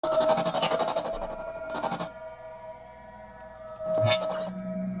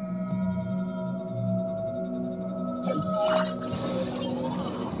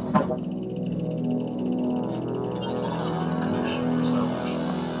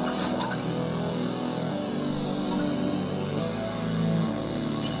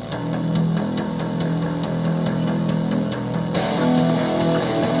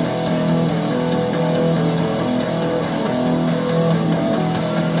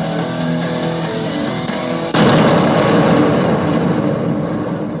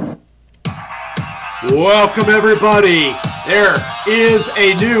Welcome everybody. There is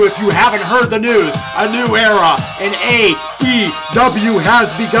if you haven't heard the news, a new era in AEW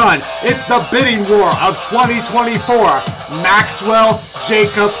has begun. It's the bidding war of 2024. Maxwell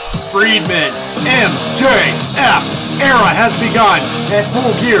Jacob Friedman, MJF era has begun at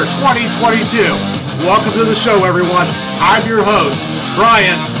Full Gear 2022. Welcome to the show, everyone. I'm your host,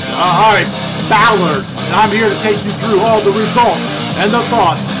 Brian Ballard, and I'm here to take you through all the results and the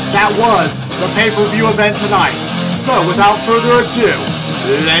thoughts that was the pay-per-view event tonight. So, without further ado,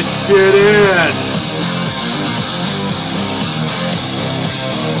 let's get in.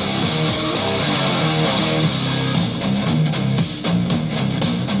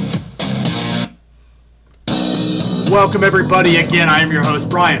 Welcome everybody again. I am your host,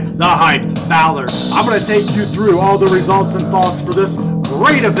 Brian the Hype Ballard. I'm going to take you through all the results and thoughts for this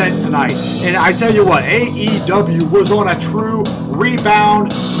great event tonight. And I tell you what, AEW was on a true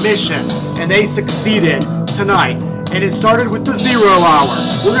rebound mission, and they succeeded tonight. And it started with the 0 hour.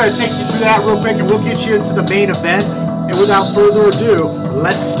 We're going to take you through that real quick, and we'll get you into the main event. And without further ado,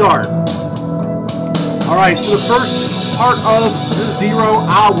 let's start. Alright, so the first part of the 0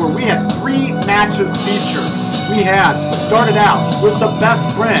 hour, we had 3 matches featured. We had started out with the Best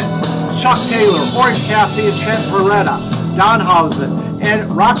Friends, Chuck Taylor, Orange Cassidy, and Trent Beretta, Danhausen,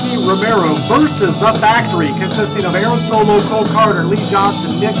 and Rocky Romero versus The Factory, consisting of Aaron Solo, Cole Carter, Lee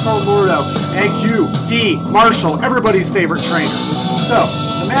Johnson, Nick Comordo, and QT Marshall, everybody's favorite trainer. So,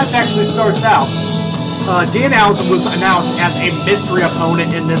 the match actually starts out. Danhausen was announced as a mystery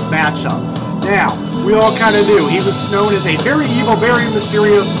opponent in this matchup. Now, we all kind of knew he was known as a very evil, very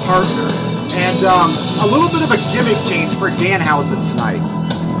mysterious partner. And a little bit of a gimmick change for Danhausen tonight.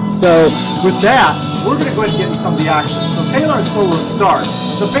 So, with that, we're going to go ahead and get into some of the action. So, Taylor and Solo start.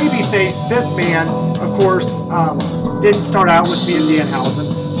 The babyface, fifth man, of course, didn't start out with me and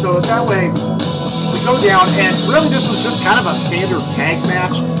Danhausen. So, that way, we go down, and really this was just kind of a standard tag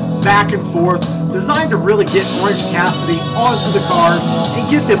match, back and forth, designed to really get Orange Cassidy onto the card and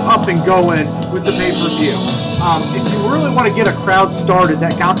get them up and going with the pay-per-view. If you really want to get a crowd started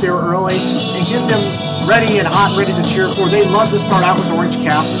that got there early and get them ready and hot, ready to cheer for, they love to start out with Orange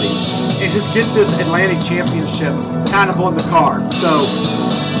Cassidy and just get this Atlantic Championship kind of on the card. So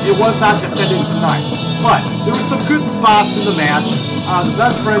it was not defended tonight, but there were some good spots in the match. The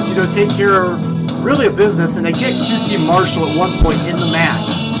Best Friends, take care of really a business, and they get QT Marshall at one point in the match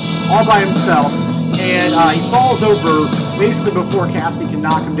all by himself, and he falls over basically before Cassidy can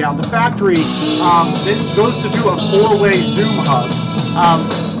knock him down. The Factory then goes to do a 4-way Zoom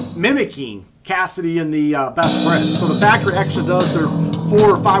hug, mimicking Cassidy and the Best Friends. So the Factory actually does their 4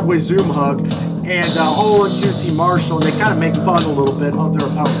 or 5-way Zoom hug, and all on QT Marshall, and they kind of make fun a little bit of their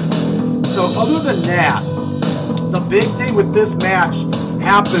opponents. So other than that, the big thing with this match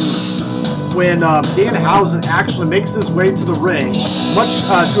happened when Danhausen actually makes his way to the ring, much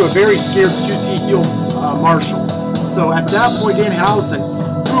to a very scared QT heel Marshall. So at that point, Danhausen,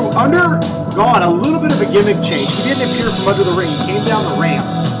 who undergone a little bit of a gimmick change, he didn't appear from under the ring. He came down the ramp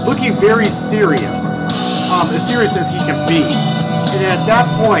looking very serious, as serious as he can be. And then at that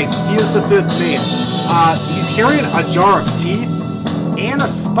point, he is the fifth man. He's carrying a jar of teeth and a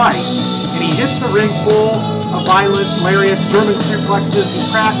spike, and he hits the ring full of violence, lariats, German suplexes.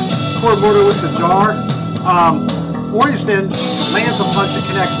 He cracks Comordo with the jar. Orange then lands a punch that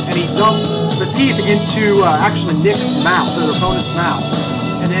connects, and he dumps the teeth into actually Nick's mouth, their opponent's mouth,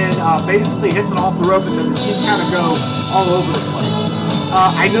 and then basically hits it off the rope, and then the teeth kind of go all over the place.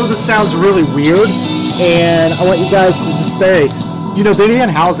 I know this sounds really weird, and I want you guys to just say, the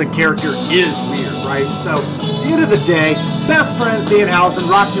Danhausen character is weird, right? So at the end of the day, Best Friends, Danhausen,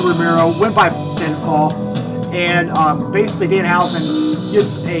 Rocky Romero went by pinfall, and basically Danhausen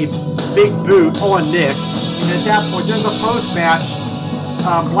gets a big boot on Nick, and at that point there's a post-match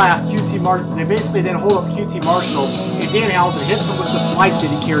blast. QT Marshall, they basically then hold up QT Marshall, and Danhausen hits him with the spike that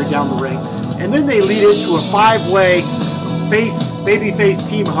he carried down the ring, and then they lead into a 5-way babyface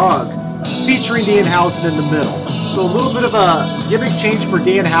team hug featuring Danhausen in the middle. So a little bit of a gimmick change for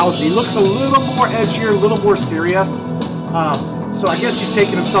Danhausen. He looks a little more edgier, a little more serious. So I guess he's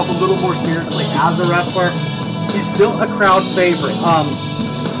taking himself a little more seriously as a wrestler. He's still a crowd favorite.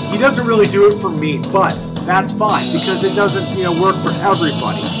 He doesn't really do it for me, but that's fine because it doesn't, work for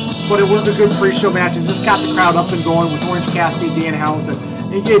everybody. But it was a good pre-show match. It just got the crowd up and going with Orange Cassidy, Danhausen,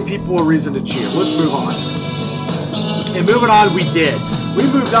 and gave people a reason to cheer. Let's move on. And moving on, we did. We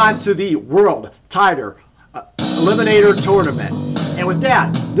moved on to the World Title Eliminator Tournament. And with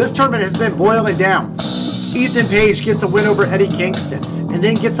that, this tournament has been boiling down. Ethan Page gets a win over Eddie Kingston and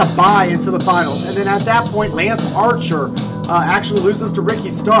then gets a bye into the finals. And then at that point, Lance Archer actually loses to Ricky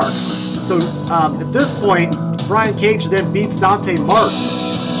Starks. So at this point, Brian Cage then beats Dante Martin.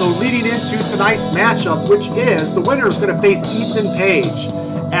 So leading into tonight's matchup, which is the winner is going to face Ethan Page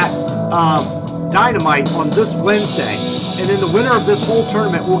at Dynamite on this Wednesday. And then the winner of this whole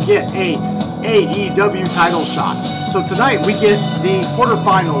tournament will get a AEW title shot. So tonight we get the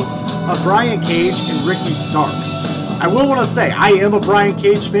quarterfinals of Brian Cage and Ricky Starks. I will want to say, I am a Brian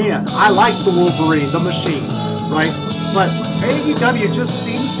Cage fan. I like the Wolverine, the Machine, right? But AEW just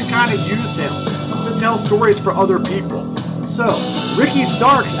seems to kind of use him to tell stories for other people. So, Ricky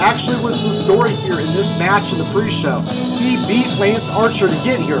Starks actually was the story here in this match in the pre-show. He beat Lance Archer to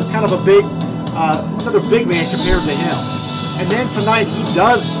get here, kind of a big, another big man compared to him. And then tonight he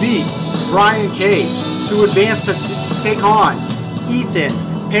does beat Brian Cage to advance to take on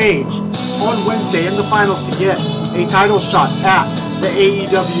Ethan Page on Wednesday in the finals to get a title shot at the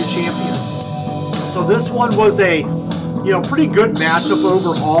AEW champion. So this one was a, pretty good matchup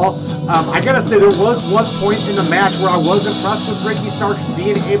overall. I gotta say, there was one point in the match where I was impressed with Ricky Starks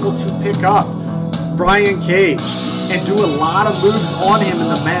being able to pick up Brian Cage and do a lot of moves on him in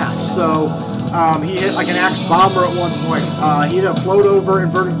the match. So he hit like an axe bomber at one point. He hit a float over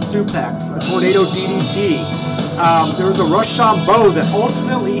inverted suplex, a tornado DDT. There was a Roshambo that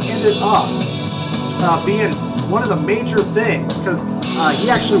ultimately ended up being one of the major things because he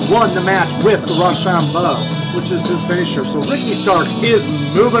actually won the match with the Roshambo, which is his finisher. So Ricky Starks is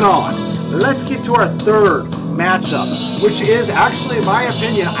moving on. Let's get to our third matchup, which is actually, in my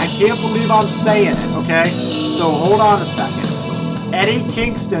opinion, I can't believe I'm saying it, okay? So hold on a second. Eddie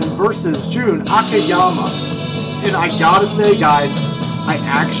Kingston versus Jun Akiyama. And I gotta say, guys, I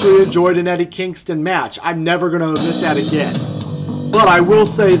actually enjoyed an Eddie Kingston match. I'm never gonna admit that again. But I will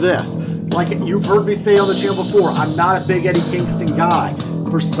say this. Like you've heard me say on the channel before, I'm not a big Eddie Kingston guy.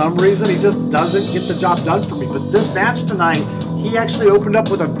 For some reason, he just doesn't get the job done for me. But this match tonight, he actually opened up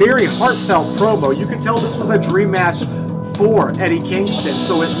with a very heartfelt promo. You could tell this was a dream match for Eddie Kingston,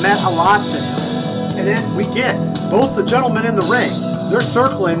 so it meant a lot to him. And then we get both the gentlemen in the ring. They're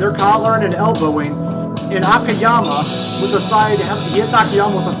circling, they're collaring and elbowing. And Akiyama with a side, he hits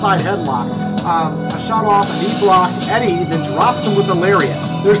Akiyama with a side headlock. A shot off, a knee blocked. Eddie then drops him with a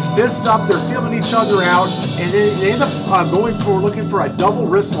lariat. There's fist up, they're feeling each other out, and then they end up looking for a double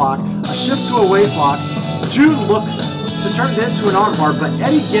wrist lock, a shift to a waist lock. Jun looks to turn it into an armbar, but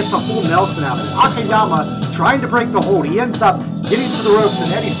Eddie gets a full Nelson out of it. Akiyama trying to break the hold. He ends up getting to the ropes,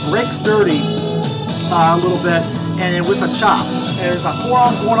 and Eddie breaks dirty a little bit, and then with a chop. There's a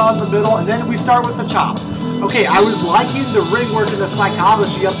forearm going on in the middle, and then we start with the chops. Okay, I was liking the ring work and the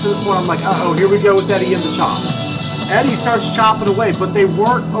psychology up to this point. I'm like, uh-oh, here we go with Eddie and the chops. Eddie starts chopping away, but they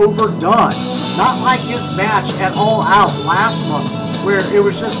weren't overdone. Not like his match at All Out last month, where it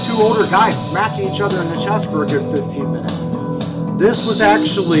was just two older guys smacking each other in the chest for a good 15 minutes. This was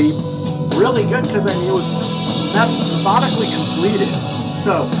actually really good because, it was methodically completed.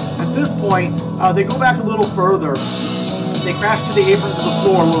 So, at this point, they go back a little further. They crash to the aprons of the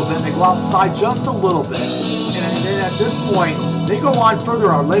floor a little bit. They go outside just a little bit. And then at this point, they go on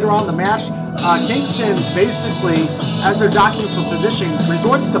further on. Later on in the match, Kingston basically, as they're jockeying for position,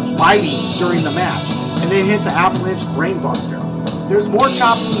 resorts to biting during the match. And then hits an avalanche brainbuster. There's more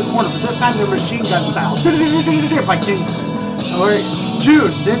chops in the corner, but this time they're machine gun style. By Kingston. Alright,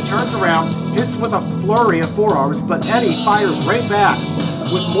 Jun then turns around, hits with a flurry of forearms, but Eddie fires right back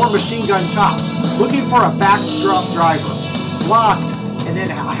with more machine gun chops, looking for a backdrop driver. Blocked, and then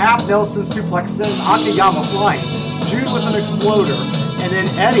a half Nelson suplex sends Akiyama flying. Jun with an exploder, and then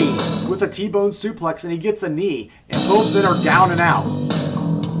Eddie with a T-bone suplex, and he gets a knee, and both men are down and out.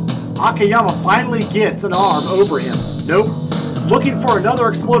 Akiyama finally gets an arm over him. Nope. Looking for another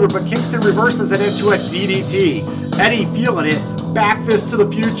exploder, but Kingston reverses it into a DDT. Eddie feeling it. Back fist to the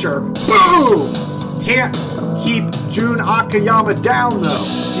future. Boom! Can't keep Jun Akiyama down, though.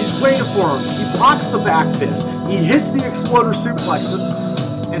 He's waiting for him. He blocks the back fist. He hits the exploder suplex.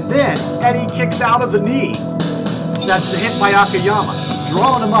 And then Eddie kicks out of the knee. That's the hit by Akiyama.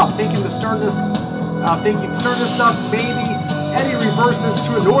 Drawing him up, thinking sternness dust, maybe. Eddie reverses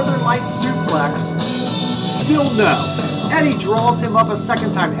to a Northern Lights suplex. Still no. Eddie draws him up a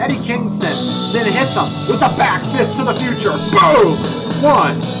second time. Eddie Kingston then hits him with a back fist to the future. Boom!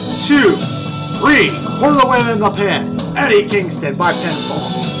 1, 2, 3 for the win in the pin. Eddie Kingston by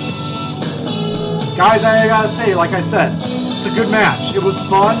pinfall. Guys, I gotta say, like I said, it's a good match. It was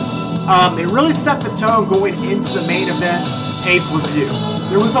fun. It really set the tone going into the main event pay-per-view.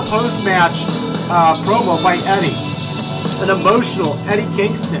 There was a post-match promo by Eddie. An emotional Eddie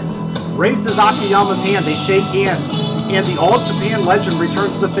Kingston raises Akiyama's hand. They shake hands, and the All Japan legend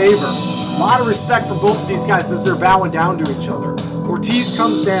returns the favor. A lot of respect for both of these guys as they're bowing down to each other. Ortiz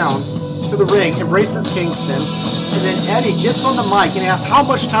comes down, to the ring, embraces Kingston, and then Eddie gets on the mic and asks how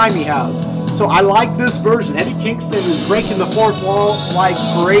much time he has. So I like this version. Eddie Kingston is breaking the fourth wall like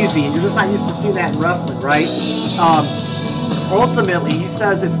crazy, and you're just not used to seeing that in wrestling, right? Ultimately, he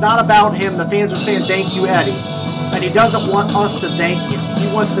says it's not about him. The fans are saying thank you, Eddie, and he doesn't want us to thank him. He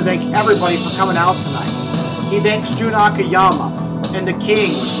wants to thank everybody for coming out tonight. He thanks Jun Akiyama and the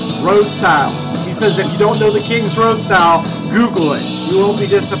King's Road Style. He says if you don't know the King's Road Style, Google it. You won't be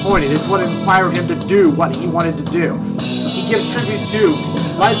disappointed. It's what inspired him to do what he wanted to do. He gives tribute to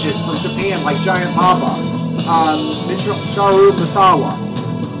legends of Japan like Giant Baba, Micharu Misawa,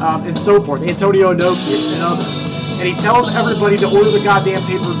 and so forth, Antonio Inoki and others. And he tells everybody to order the goddamn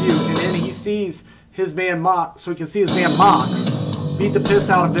pay-per-view, and then he sees his man Mox, so he can see his man Mox beat the piss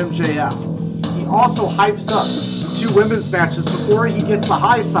out of MJF. He also hypes up the 2 women's matches before he gets the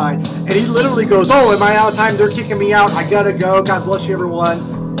high sign, and he literally goes, oh, am I out of time? They're kicking me out. I gotta go. God bless you,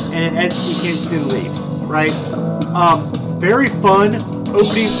 everyone. And Ed Kingston leaves, right? Very fun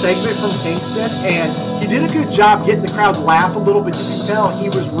opening segment from Kingston, and he did a good job getting the crowd to laugh a little bit. You can tell he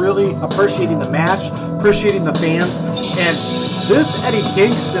was really appreciating the match, appreciating the fans, and this Eddie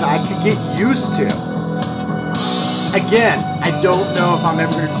Kingston I could get used to. Again, I don't know if I'm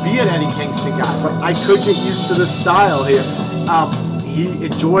ever going to be an Eddie Kingston guy, but I could get used to this style here. He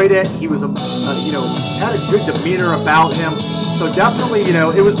enjoyed it. He was, had a good demeanor about him. So definitely,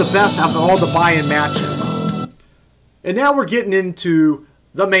 it was the best out of all the buy-in matches. And now we're getting into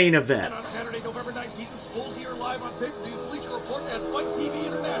the main event. And on Saturday, November 19th, it's Full Gear live on pay-per-view, Bleacher Report, and Fight TV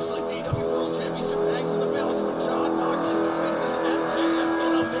International. The AEW World Championship hangs in the balance with John Moxley versus MJF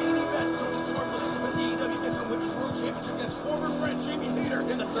in a main event. Tony Storm listening for the AEW Interim Women's World Championship against former friend Jamie Hayter.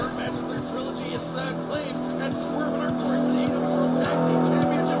 In the third match of their trilogy, it's the Acclaim and Swerve and our glory for the AEW World Tag Team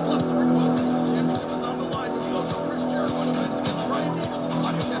Championship. Plus, the Ring of Honor World Championship is on the line with the Ultra Chris Jericho defense against Brian Davis,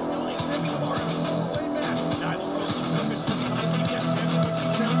 Claudio Castagnoli, and Sammy Guevara in a four-way match. Nyla Rose looks to officially become the TBS champion when she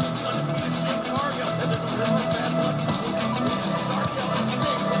challenges the undefeated Jade Cargill. And there's a river of bad blood between these teams from Dark Yellow and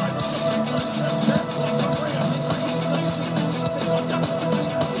Sting. Behind the children of blood, Jeff Jarrett will separate on these three AEW championship takes on Dr. Ridley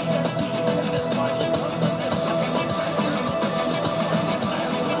for TNT. And it has finally come to this. Chucky Jack Cargill versus the Steel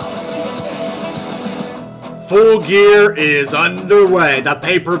Cage. Full Gear is underway. The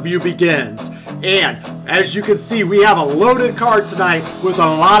pay-per-view begins. And as you can see, we have a loaded card tonight with a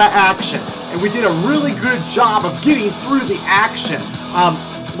lot of action. And we did a really good job of getting through the action.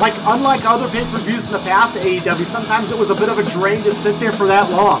 Unlike other pay-per-views in the past at AEW, sometimes it was a bit of a drain to sit there for that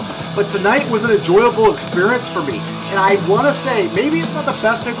long. But tonight was an enjoyable experience for me. And I want to say, maybe it's not the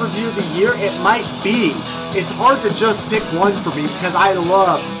best pay-per-view of the year. It might be. It's hard to just pick one for me because I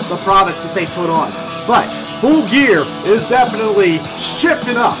love the product that they put on. But Full Gear is definitely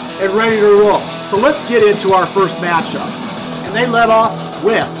shifting up and ready to roll. So let's get into our first matchup. And they led off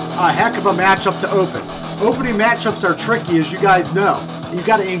with a heck of a matchup to open. Opening matchups are tricky, as you guys know. You've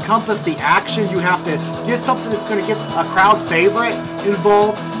got to encompass the action. You have to get something that's going to get a crowd favorite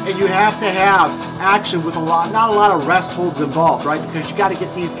involved, and you have to have action with not a lot of rest holds involved, right? Because you got to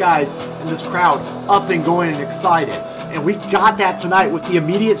get these guys and this crowd up and going and excited. And we got that tonight with the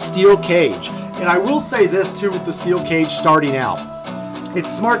immediate steel cage. And I will say this too with the steel cage starting out.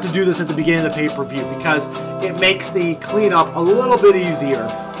 It's smart to do this at the beginning of the pay-per-view because it makes the cleanup a little bit easier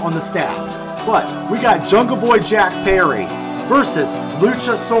on the staff. But we got Jungle Boy Jack Perry versus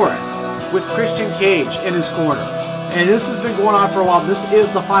Luchasaurus with Christian Cage in his corner. And this has been going on for a while. This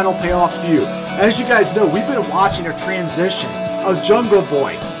is the final payoff feud. As you guys know, we've been watching a transition of Jungle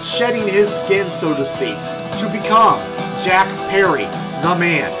Boy shedding his skin, so to speak, to become Jack Perry, the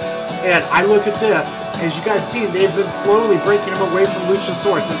man. And I look at this, as you guys see, they've been slowly breaking him away from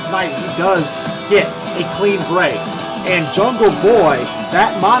Luchasaurus, and tonight he does get a clean break. And Jungle Boy,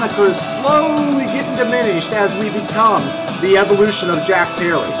 that moniker is slowly getting diminished as we become the evolution of Jack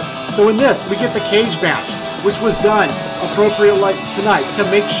Perry. So in this, we get the cage match, which was done appropriately tonight to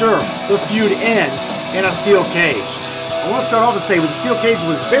make sure the feud ends in a steel cage. I want to start off to say, the steel cage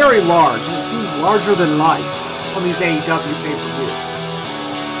was very large, and it seems larger than life on these AEW pay-per-views.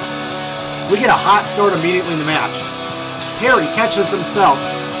 We get a hot start immediately in the match. Perry catches himself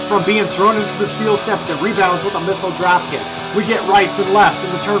from being thrown into the steel steps and rebounds with a missile dropkick. We get rights and lefts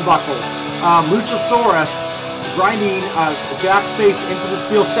in the turnbuckles. Luchasaurus grinding Jack's face into the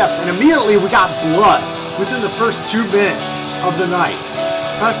steel steps, and immediately we got blood within the first 2 minutes of the night.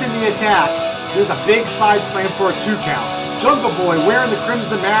 Pressing the attack, there's a big side slam for a 2 count. Jungle Boy wearing the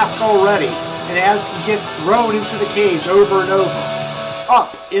crimson mask already, and as he gets thrown into the cage over and over.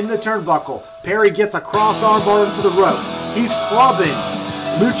 Up in the turnbuckle, Perry gets a cross armbar into the ropes. He's clubbing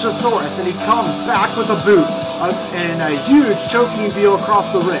Luchasaurus, and he comes back with a boot and a huge choking deal across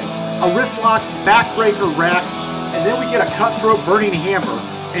the ring. a wrist lock, backbreaker rack, and then we get a cutthroat burning hammer,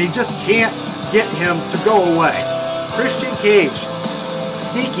 and he just can't get him to go away. Christian Cage,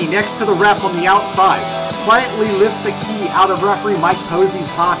 sneaky next to the ref on the outside, quietly lifts the key out of referee Mike Posey's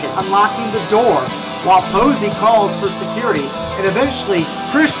pocket, unlocking the door while Posey calls for security, and eventually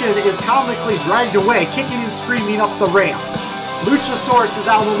Christian is comically dragged away, kicking and screaming up the ramp. Luchasaurus is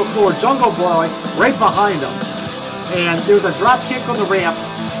out on the floor, Jungle Boy right behind him, and there's a drop kick on the ramp,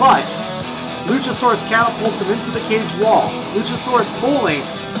 but Luchasaurus catapults him into the cage wall. Luchasaurus pulling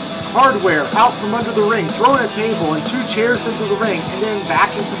hardware out from under the ring, throwing a table and 2 chairs into the ring, and then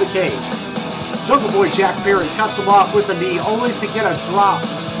back into the cage. Jungle Boy Jack Perry cuts him off with a knee, only to get a drop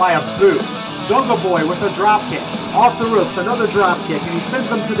by a boot. Jungle Boy with a drop kick. Off the ropes, another drop kick, and he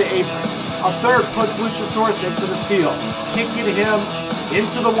sends him to the apron. A third puts Luchasaurus into the steel, kicking him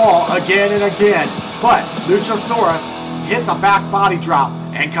into the wall again and again, but Luchasaurus hits a back body drop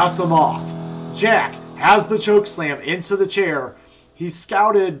and cuts him off. Jack has the choke slam into the chair. He's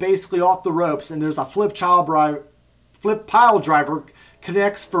scouted basically off the ropes, and there's a flip pile driver,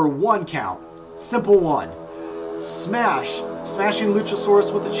 connects for 1 count. Simple 1. Smashing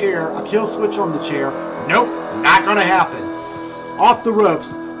Luchasaurus with the chair, a kill switch on the chair. Nope, not gonna happen. Off the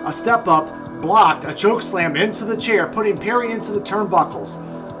ropes, a step up, blocked, a choke slam into the chair, putting Perry into the turnbuckles.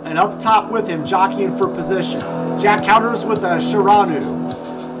 And up top with him, jockeying for position. Jack counters with a Shiranu.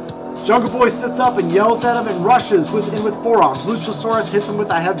 Jungle Boy sits up and yells at him and rushes in with forearms. Luchasaurus hits him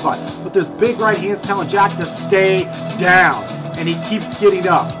with a headbutt, but there's big right hands telling Jack to stay down, and he keeps getting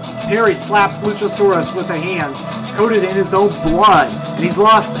up. Perry slaps Luchasaurus with the hands, coated in his own blood, and he's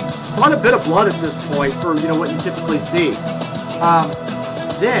lost quite a bit of blood at this point for what you typically see.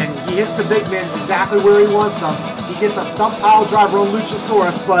 Then he hits the big man exactly where he wants him. He gets a stump pile driver on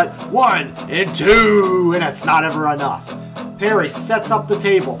Luchasaurus, but 1 and 2, and it's not ever enough. Perry sets up the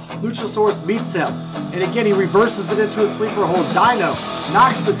table. Luchasaurus meets him, and again he reverses it into a sleeper hold. Dino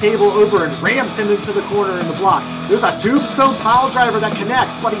knocks the table over and rams him into the corner in the block. There's a tombstone pile driver that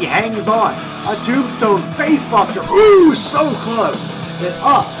connects, but he hangs on. A tombstone facebuster. Ooh, so close. And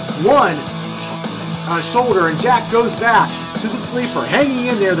up 1 shoulder, and Jack goes back to the sleeper. Hanging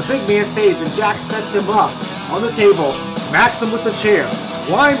in there, the big man fades, and Jack sets him up on the table, smacks him with the chair,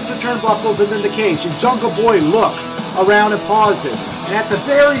 climbs the turnbuckles and then the cage, and Jungle Boy looks around and pauses. And at the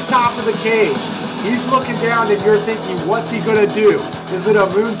very top of the cage, he's looking down, and you're thinking, what's he going to do? Is it a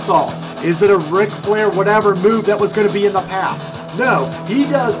moonsault? Is it a Ric Flair whatever move that was going to be in the past? No, he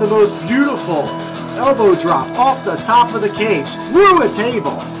does the most beautiful elbow drop off the top of the cage through a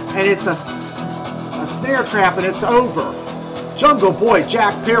table, and it's a snare trap, and it's over. Jungle Boy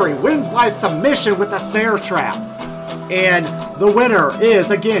Jack Perry wins by submission with a snare trap. And the winner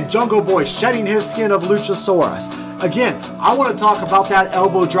is, again, Jungle Boy shedding his skin of Luchasaurus. Again, I want to talk about that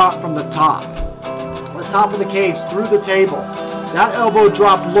elbow drop from the top of the cage through the table. That elbow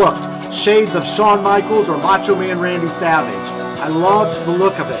drop looked shades of Shawn Michaels or Macho Man Randy Savage. I loved the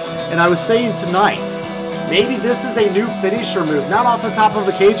look of it. And I was saying tonight, maybe this is a new finisher move, not off the top of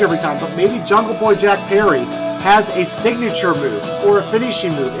a cage every time, but maybe Jungle Boy Jack Perry has a signature move or a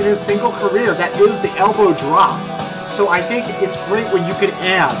finishing move in his single career that is the elbow drop. So I think it's great when you can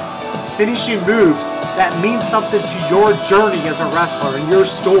add finishing moves that mean something to your journey as a wrestler and your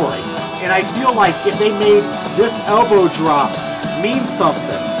story. And I feel like if they made this elbow drop mean something,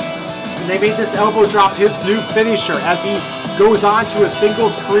 and they made this elbow drop his new finisher as he goes on to a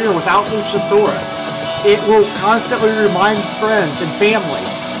singles career without Luchasaurus, it will constantly remind friends and family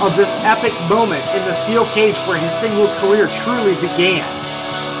of this epic moment in the steel cage where his singles career truly began.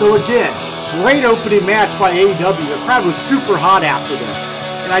 So again, great opening match by AEW. The crowd was super hot after this.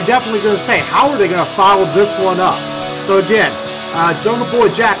 And I definitely going to say, how are they going to follow this one up? So again, Jungle Boy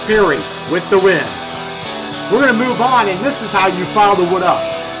Jack Perry with the win. We're going to move on, and this is how you follow it up.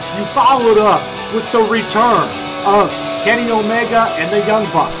 You follow it up with the return of Kenny Omega and the Young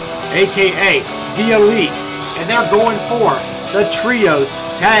Bucks, a.k.a. The Elite. And they're going for the Trios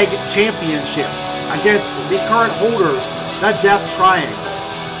Tag Championships against the current holders, the Death Triangle.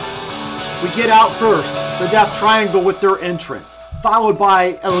 We get out first, the Death Triangle with their entrance, followed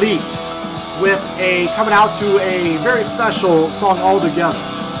by Elite with coming out to a very special song altogether.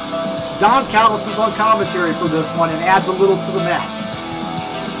 Don Callis is on commentary for this one and adds a little to the match.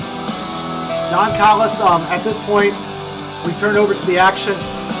 Don Callis, at this point, we turn over to the action.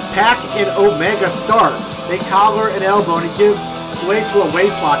 Pac and Omega start. They collar and elbow, and it gives way to a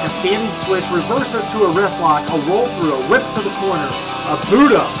waistlock, a standing switch, reverses to a wrist lock, a roll through, a whip to the corner, a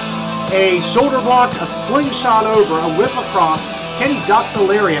boot up, a shoulder block, a slingshot over, a whip across. Kenny ducks a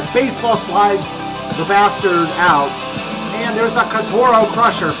lariat, baseball slides the bastard out, And there's a Katoro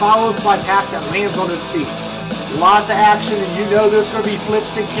Crusher, follows by Pac that lands on his feet. Lots of action, and you know there's going to be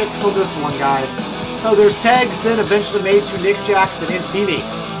flips and kicks on this one, guys. So there's tags then eventually made to Nick Jackson and Phoenix.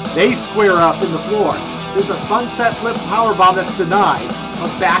 They square up in the floor. There's a sunset flip powerbomb that's denied,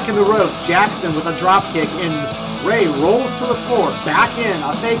 but back in the ropes, Jackson with a drop kick, and Ray rolls to the floor, back in,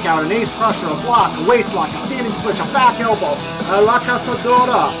 a fake out, an ace crusher, a block, a waist lock, a standing switch, a back elbow, a la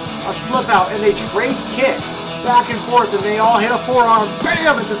casadora, a slip out, and they trade kicks back and forth, and they all hit a forearm,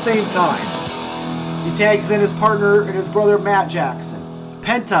 bam, at the same time. He tags in his partner and his brother Matt Jackson.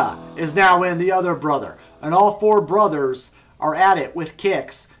 Penta is now in, the other brother, and all four brothers are at it with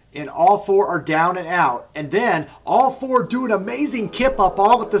kicks, and all four are down and out, and then all four do an amazing kip up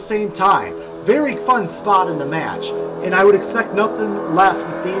all at the same time. Very fun spot in the match, and I would expect nothing less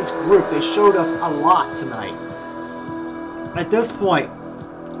with these group. They showed us a lot tonight. At this point,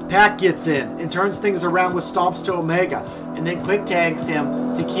 Pac gets in and turns things around with stomps to Omega, and then quick tags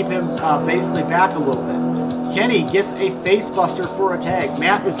him to keep him basically back a little bit. Kenny gets a face buster for a tag.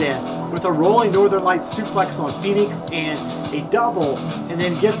 Matt is in with a rolling Northern Lights suplex on Phoenix and a double, and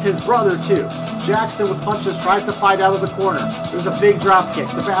then gets his brother too. Jackson with punches tries to fight out of the corner. There's a big drop kick.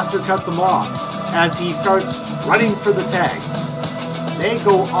 The bastard cuts him off as he starts running for the tag. They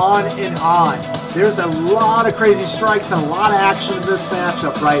go on and on. There's a lot of crazy strikes and a lot of action in this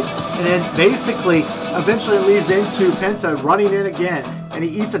matchup, right? And then basically, eventually it leads into Penta running in again, and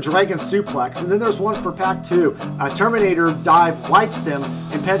he eats a dragon suplex. And then there's one for Pac too. A Terminator dive wipes him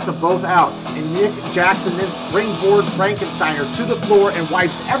and Penta both out. And Nick Jackson then springboard Frankensteiner to the floor and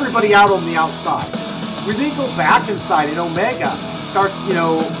wipes everybody out on the outside. We then go back inside, and Omega starts,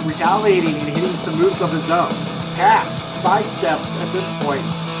 retaliating and hitting some moves of his own. Pac sidesteps at this point.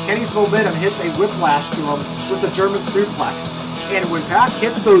 Kenny's momentum hits a whiplash to him with a German suplex. And when Pac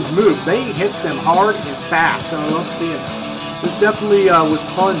hits those moves, they hits them hard and fast, and I love seeing this. This definitely was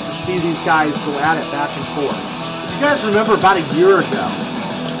fun to see these guys go at it back and forth. If you guys remember about a year ago,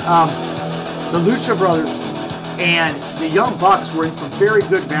 the Lucha Brothers and the Young Bucks were in some very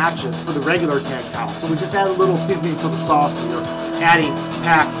good matches for the regular tag title. So we just added a little seasoning to the sauce here, adding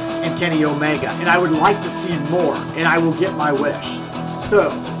Pac and Kenny Omega. And I would like to see more, and I will get my wish.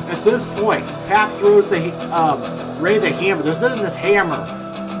 So, at this point, Pac throws the Ray the hammer. There's then this hammer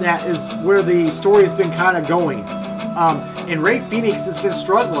that is where the story has been kind of going. And Ray Phoenix has been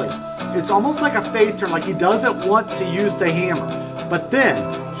struggling. It's almost like a face turn, like he doesn't want to use the hammer. But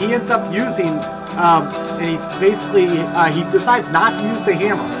then, he ends up using, and he basically, he decides not to use the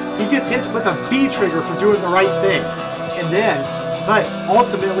hammer. He gets hit with a V trigger for doing the right thing. And then, but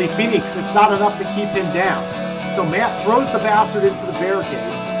ultimately, Phoenix, it's not enough to keep him down. So Matt throws the bastard into the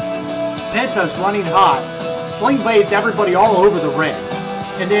barricade. Penta's running hot, sling blades everybody all over the ring.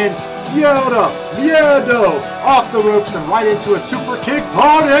 And then Sierra Miedo off the ropes and right into a super kick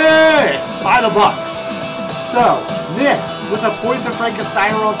party by the Bucks. So Nick with a poison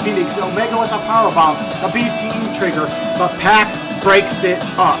Frankensteiner on Phoenix, and Omega with a powerbomb, a BTE trigger, but Pac breaks it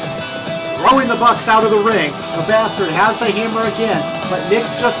up. Throwing the Bucks out of the ring, the bastard has the hammer again, but Nick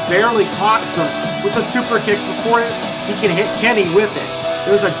just barely clocks him with a super kick before he can hit Kenny with it.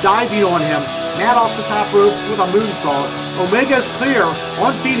 There's a diving on him. Matt off the top ropes with a moonsault. Omega's clear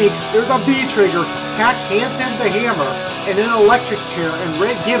on Phoenix. There's a V trigger. Pac hands him the hammer and then an electric chair, and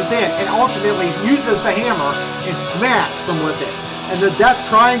Ray gives in and ultimately uses the hammer and smacks him with it. And the Death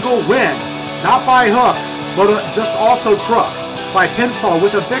Triangle win, not by hook, but just also crook, by pinfall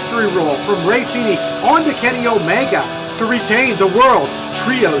with a victory roll from Ray Phoenix onto Kenny Omega to retain the World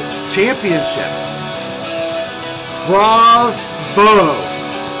Trios Championship. Bravo!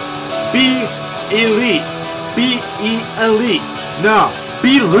 Be elite. B-E-elite. No,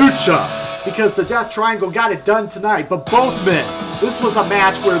 be lucha. Because the Death Triangle got it done tonight, but both men. This was a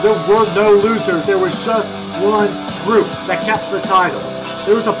match where there were no losers. There was just one group that kept the titles.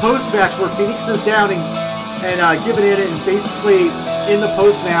 There was a post-match where Phoenix is down and giving it, and basically in the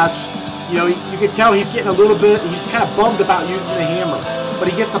post-match, you can tell he's getting a little bit, he's kind of bummed about using the hammer, but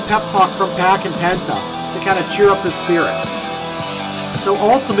he gets a pep talk from Pac and Penta to kind of cheer up his spirits. So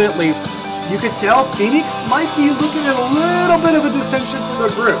ultimately, you can tell Phoenix might be looking at a little bit of a dissension from the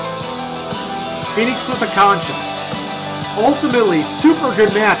group. Phoenix with a conscience. Ultimately, super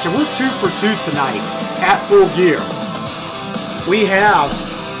good match, and we're 2 for 2 tonight at Full Gear. We have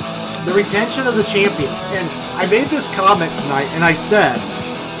the retention of the champions, and I made this comment tonight, and I said,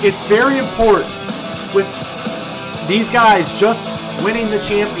 it's very important with these guys just winning the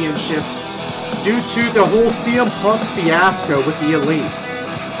championships due to the whole CM Punk fiasco with the Elite.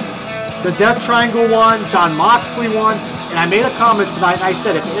 The Death Triangle won, Jon Moxley won, and I made a comment tonight, and I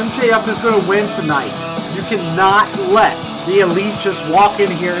said if MJF is going to win tonight, You cannot let the Elite just walk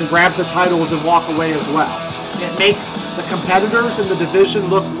in here and grab the titles and walk away as well. It makes the competitors in the division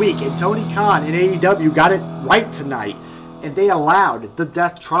look weak, and Tony Khan and AEW got it right tonight, and they allowed the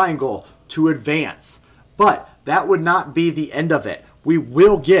Death Triangle to advance. But that would not be the end of it. We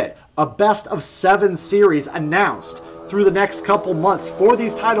will get a best of 7 series announced through the next couple months for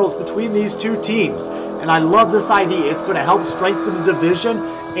these titles between these two teams. And I love this idea. It's going to help strengthen the division.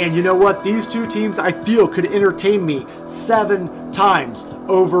 And you know what? These two teams, I feel, could entertain me 7 times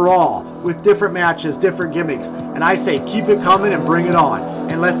overall with different matches, different gimmicks. And I say keep it coming and bring it on.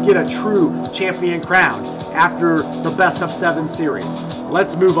 And let's get a true champion crowned after the best of 7 series.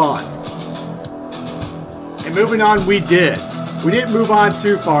 Let's move on. And moving on, we did. We didn't move on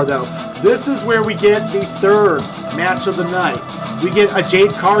too far, though. This is where we get the 3rd match of the night. We get a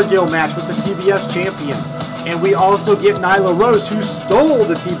Jade Cargill match with the TBS champion. And we also get Nyla Rose, who stole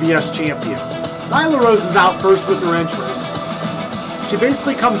the TBS champion. Nyla Rose is out first with her entrance. She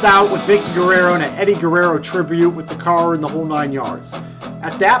basically comes out with Vicky Guerrero and an Eddie Guerrero tribute with the car and the whole 9 yards.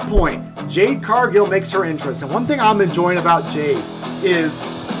 At that point, Jade Cargill makes her entrance. And one thing I'm enjoying about Jade is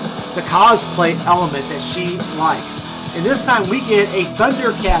the cosplay element that she likes. And this time we get a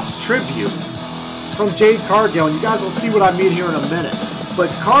Thundercats tribute from Jade Cargill. And you guys will see what I mean here in a minute. But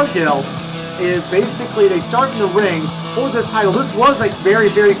Cargill is basically, they start in the ring for this title. This was a very,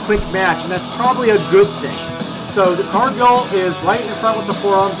 very quick match, and that's probably a good thing. So the Cargill is right in front with the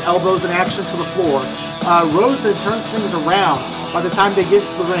forearms, elbows, and action to the floor. Rose then turns things around by the time they get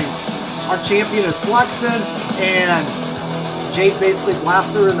to the ring. Our champion is flexing, and Jade basically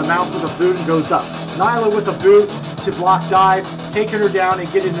blasts her in the mouth with a boot and goes up. Nyla with a boot to block dive, taking her down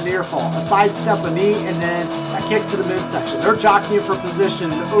and getting the near fall. A sidestep, a knee, and then a kick to the midsection. They're jockeying for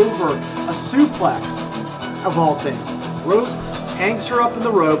position over a suplex, of all things. Rose hangs her up in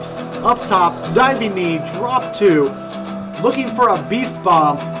the ropes, up top, diving knee, drop 2. Looking for a beast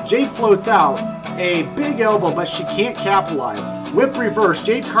bomb, Jade floats out. A big elbow, but she can't capitalize. Whip reverse,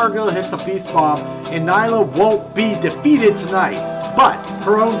 Jade Cargill hits a beast bomb, and Nyla won't be defeated tonight. But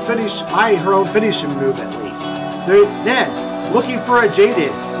her own finishing move at least. Then, looking for a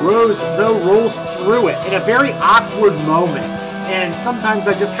Jaded, Rose though rolls through it in a very awkward moment. And sometimes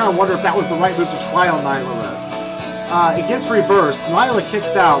I just kind of wonder if that was the right move to try on Nyla Rose. It gets reversed. Nyla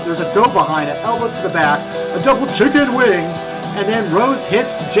kicks out. There's a go behind, an elbow to the back, a double chicken wing, and then Rose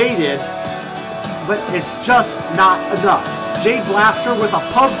hits Jaded, but it's just not enough. Jade blasts her with a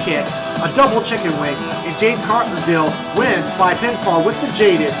pub kick, a double chicken wing, and Jade Cargill wins by pinfall with the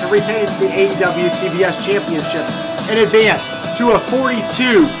Jaded to retain the AEW TBS Championship and advance to a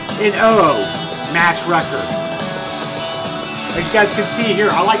 42-0 match record. As you guys can see here,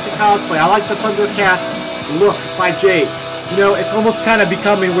 I like the cosplay. I like the Thundercats look by Jade. You know, it's almost kind of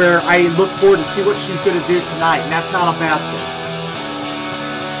becoming where I look forward to see what she's going to do tonight, and that's not a bad thing.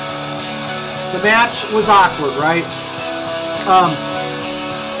 The match was awkward, right?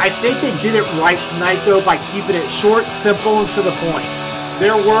 I think they did it right tonight, though, by keeping it short, simple, and to the point.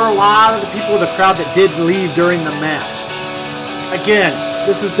 There were a lot of the people in the crowd that did leave during the match. Again,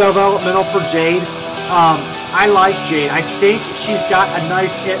 this is developmental for Jade. I like Jade. I think she's got a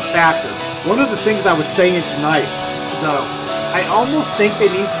nice it factor. One of the things I was saying tonight, though, I almost think they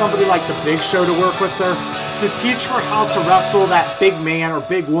need somebody like the Big Show to work with her to teach her how to wrestle that big man or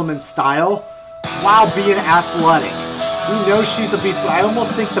big woman style while being athletic. We know she's a beast, but I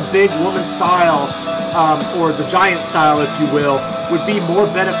almost think the big woman style, or the giant style, if you will, would be more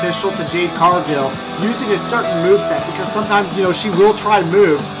beneficial to Jade Cargill using a certain moveset, because sometimes, you know, she will try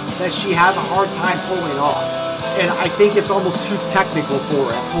moves that she has a hard time pulling off. And I think it's almost too technical for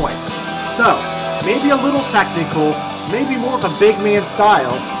her at points. So, maybe a little technical, maybe more of a big man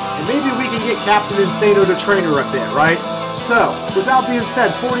style, and maybe we can get Captain Insano to train her a bit, right? So, with that being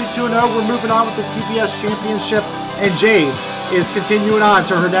said, 42-0, we're moving on with the TBS Championship, and Jade is continuing on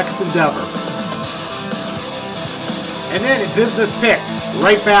to her next endeavor. And then business picked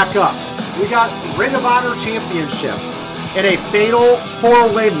right back up. We got Ring of Honor Championship in a fatal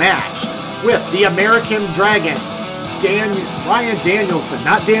 4-way match with the American Dragon, Bryan Danielson,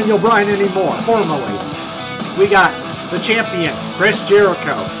 not Daniel Bryan anymore, formerly. We got the champion, Chris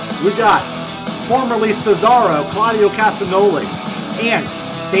Jericho. We got formerly Cesaro, Claudio Castagnoli, and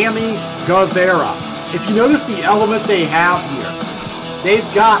Sammy Guevara. If you notice the element they have here,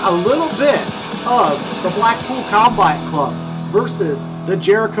 they've got a little bit of the Blackpool Combat Club versus the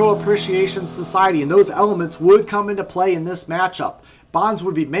Jericho Appreciation Society, and those elements would come into play in this matchup. Bonds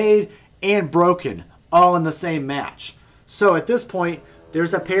would be made and broken all in the same match. So at this point,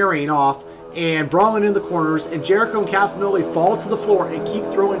 there's a pairing off, and brawling in the corners, and Jericho and Castagnoli fall to the floor and keep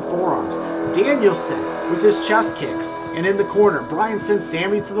throwing forearms. Danielson with his chest kicks, and in the corner, Bryan sends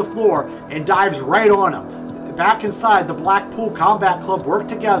Sammy to the floor and dives right on him. Back inside, the Blackpool Combat Club work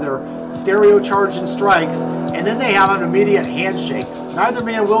together, stereo charging strikes, and then they have an immediate handshake. Neither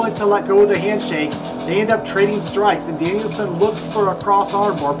man willing to let go of the handshake. They end up trading strikes, and Danielson looks for a cross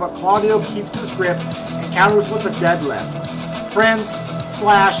armbar, but Claudio keeps his grip and counters with a deadlift. Friends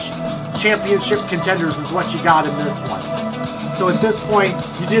 / championship contenders is what you got in this one. So at this point,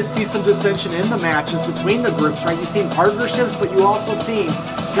 you did see some dissension in the matches between the groups, right? You've seen partnerships, but you also seen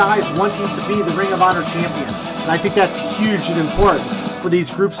guys wanting to be the Ring of Honor champion. And I think that's huge and important for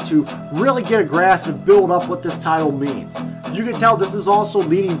these groups to really get a grasp and build up what this title means. You can tell this is also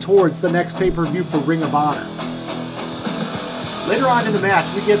leading towards the next pay-per-view for Ring of Honor. Later on in the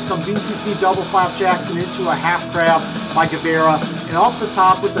match, we get some BCC double flapjacks and into a half crab by Guevara, and off the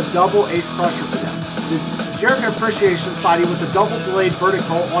top with a double ace crusher for them. The Jericho Appreciation Society with a double delayed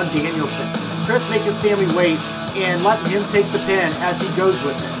vertical on Danielson. Chris making Sammy wait and letting him take the pin as he goes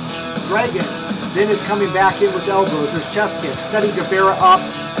with it. Dragon then is coming back in with elbows. There's chest kicks, setting Guevara up.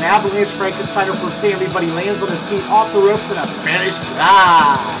 An avalanche Frankensteiner from Sammy, but he lands on his feet off the ropes in a Spanish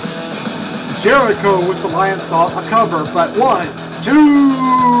fly. Jericho with the lion salt, a cover, but 1,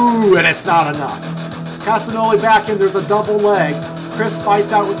 2, and it's not enough. Castagnoli back in, there's a double leg. Chris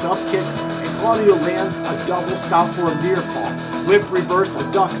fights out with the up kicks, and Claudio lands a double stop for a near fall. Whip reversed, a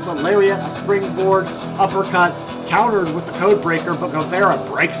duck, a lariat, a springboard, uppercut, countered with the code breaker, but Guevara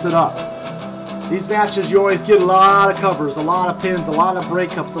breaks it up. These matches, you always get a lot of covers, a lot of pins, a lot of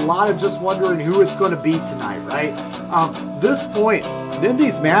breakups, a lot of just wondering who it's going to be tonight, right? This point, in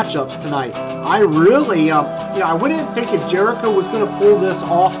these matchups tonight, I really, I wouldn't think if Jericho was going to pull this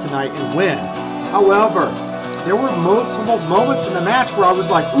off tonight and win. However, there were multiple moments in the match where I was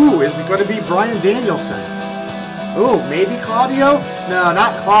like, ooh, is it going to be Bryan Danielson? Ooh, maybe Claudio? No,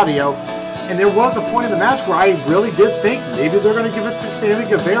 not Claudio. And there was a point in the match where I really did think maybe they're going to give it to Sammy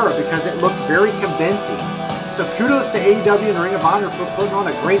Guevara because it looked very convincing. So kudos to AEW and Ring of Honor for putting on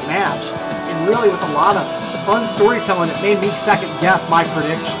a great match. And really with a lot of fun storytelling, it made me second guess my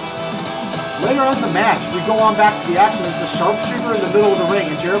prediction. Later on in the match, we go on back to the action. There's a sharpshooter in the middle of the ring,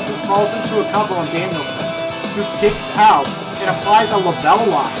 and Jericho crawls into a cover on Danielson, who kicks out and applies a label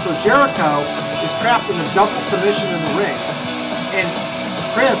lock. So Jericho is trapped in a double submission in the ring. And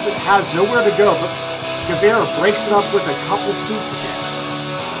Chris has nowhere to go, but Guevara breaks it up with a couple super kicks.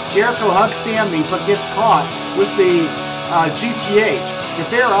 Jericho hugs Sammy, but gets caught with the GTH.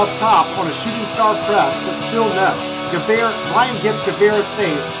 Guevara up top on a shooting star press, but still no. Bryan gets Guevara's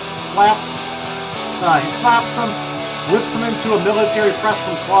face, slaps him, whips him into a military press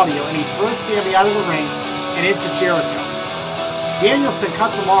from Claudio, and he throws Sammy out of the ring and into Jericho. Danielson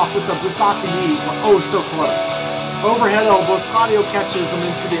cuts him off with a Busaki knee, but oh so close. Overhead elbows, Claudio catches him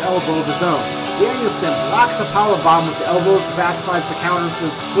into the elbow of his own. Danielson blocks a powerbomb with the elbows, the backsides, the counters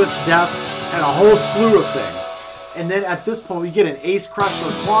with Swiss Death, and a whole slew of things. And then at this point, we get an ace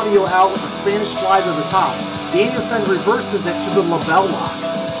crusher, Claudio out with a Spanish fly to the top. Danielson reverses it to the label lock.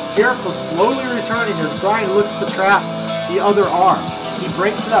 Jericho slowly returning as Bryan looks to trap the other arm. He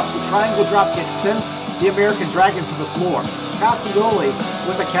breaks it up. The triangle dropkick sends the American Dragon to the floor. Castagnoli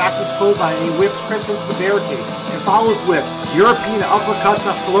with a cactus clothesline, and he whips Chris into the barricade and follows with European uppercuts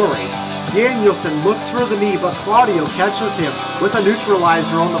a flurry. Danielson looks for the knee, but Claudio catches him with a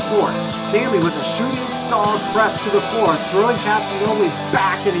neutralizer on the floor. Sammy with a shooting star press to the floor, throwing Castagnoli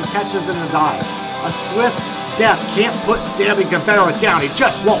back, and he catches in a dive. A Swiss Death can't put Sammy Guevara down. He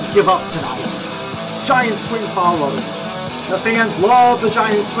just won't give up tonight. Giant swing follows. The fans love the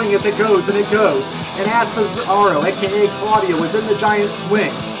giant swing as it goes and it goes. And as Cesaro, aka Claudio, is in the giant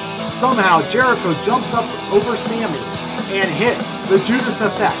swing, somehow Jericho jumps up over Sammy and hits the Judas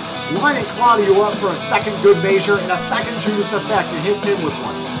effect, lining Claudio up for a second good measure and a second Judas effect, and hits him with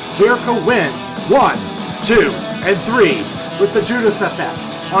one. Jericho wins 1, 2, and 3 with the Judas effect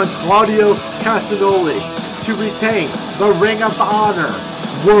on Claudio Castagnoli to retain the Ring of Honor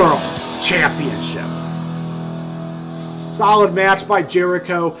World Championship. Solid match by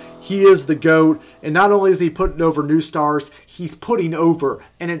Jericho. He is the GOAT, and not only is he putting over new stars, he's putting over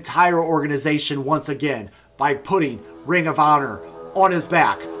an entire organization once again by putting Ring of Honor on his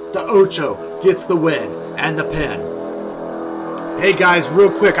back. The Ocho gets the win and the pin. Hey guys,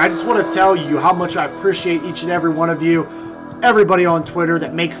 real quick, I just want to tell you how much I appreciate each and every one of you. Everybody on Twitter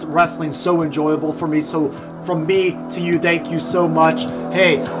that makes wrestling so enjoyable for me. So from me to you, thank you so much.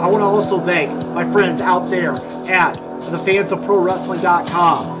 Hey, I want to also thank my friends out there at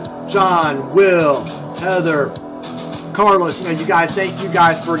thefansofprowrestling.com. John, Will, Heather, Carlos, you guys, thank you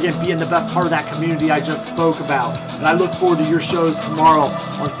guys for, again, being the best part of that community I just spoke about. And I look forward to your shows tomorrow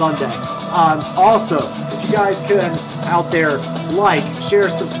on Sunday. Also, if you guys can, out there, like, share,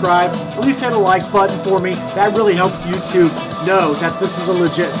 subscribe, at least hit a like button for me. That really helps YouTube know that this is a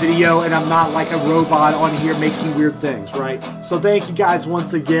legit video and I'm not like a robot on here making weird things, right? So thank you guys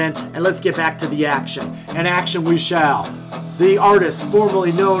once again, and let's get back to the action. And action we shall. The artist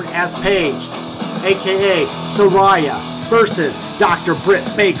formerly known as Paige, aka Saraya, versus Dr. Britt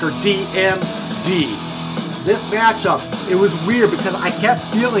Baker, DMD. This matchup, it was weird because I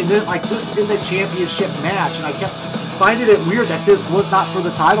kept feeling that like this is a championship match, and I kept finding it weird that this was not for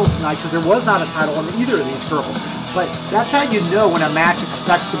the title tonight because there was not a title on either of these girls. But that's how you know when a match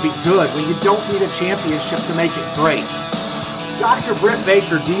expects to be good, when you don't need a championship to make it great. Dr. Britt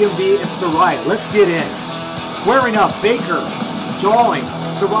Baker, DMD, and Saraya, let's get in. Squaring up, Baker jawing.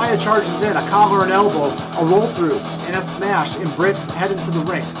 Saraya charges in, a collar and elbow, a roll through, and a smash, and Britt's head into the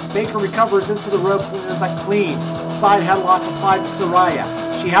ring. Baker recovers into the ropes, and there's a clean side headlock applied to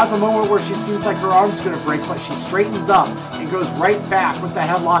Saraya. She has a moment where she seems like her arm's going to break, but she straightens up and goes right back with the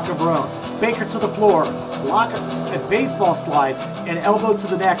headlock of her own. Baker to the floor, block a baseball slide, and elbow to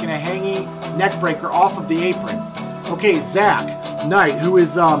the neck, and a hanging neck breaker off of the apron. Okay, Zach Knight, who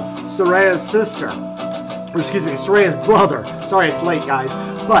is Saraya's sister, or excuse me, Saraya's brother. Sorry, it's late, guys.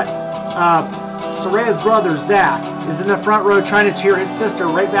 But Saraya's brother, Zach, is in the front row trying to cheer his sister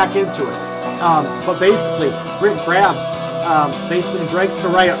right back into it. But basically, Britt grabs, and drags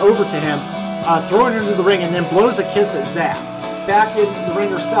Saraya over to him, throwing her into the ring, and then blows a kiss at Zach. Back in the ring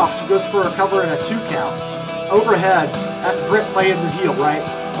herself, she goes for a cover and a 2 count. Overhead, that's Britt playing the heel, right?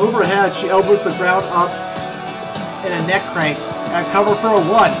 Overhead, she elbows the ground up in a neck crank, and a cover for a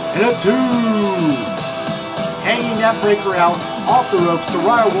 1 and a 2. Hanging that breaker out off the rope,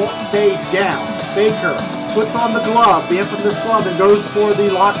 Saraya won't stay down. Baker puts on the glove, the infamous glove, and goes for the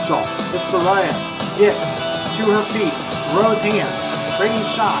lockjaw. But Saraya gets to her feet, throws hands, trading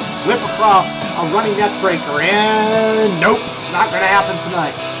shots, whip across a running neck breaker, and nope, not going to happen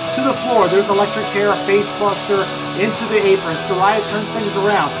tonight. To the floor, there's electric tear, face buster into the apron. Saraya turns things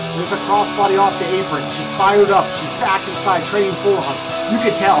around. There's a crossbody off the apron. She's fired up. She's back inside, trading forearms. You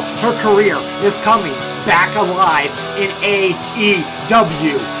can tell her career is coming back alive in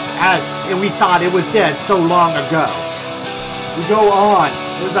AEW, and we thought it was dead so long ago. We go on.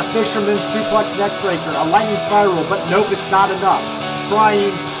 There's a fisherman's suplex neck breaker, a lightning spiral, but nope, it's not enough.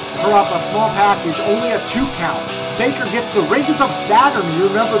 Frying her up a small package, only a 2 count. Baker gets the Rings of Saturn, you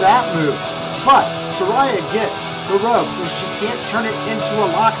remember that move. But Saraya gets the ropes, and she can't turn it into a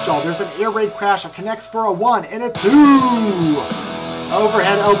lockjaw. There's an air raid crash, it connects for a 1 and a 2.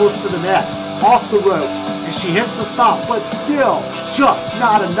 Overhead elbows to the neck, off the ropes, and she hits the stop, but still just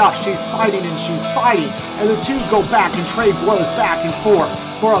not enough. She's fighting and she's fighting, and the two go back and trade blows back and forth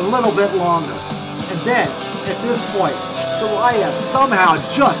for a little bit longer. And then, at this point, Saraya somehow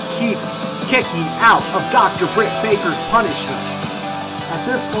just keeps kicking out of Dr. Britt Baker's punishment. At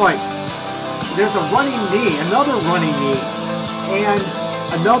this point, there's a running knee, another running knee, and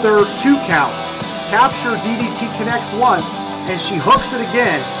another 2 count. Capture DDT connects once, and she hooks it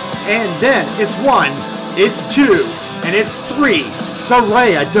again, and then it's 1, it's 2, and it's 3.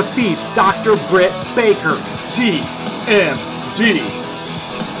 Saraya defeats Dr. Britt Baker, DMD.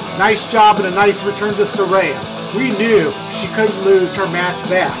 Nice job and a nice return to Saraya. We knew she couldn't lose her match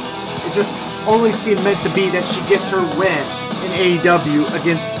back. It just only seemed meant to be that she gets her win in AEW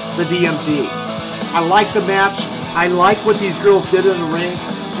against the DMD. I like the match. I like what these girls did in the ring.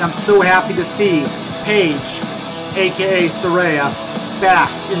 And I'm so happy to see Paige, aka Saraya,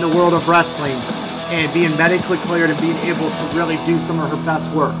 back in the world of wrestling and being medically cleared and being able to really do some of her best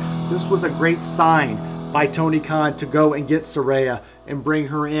work. This was a great sign by Tony Khan to go and get Saraya and bring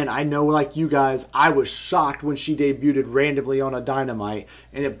her in. I know, like you guys, I was shocked when she debuted randomly on a Dynamite,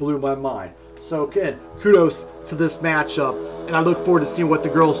 and it blew my mind. So again, kudos to this matchup, and I look forward to seeing what the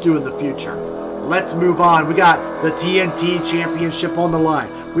girls do in the future. Let's move on. We got the TNT Championship on the line.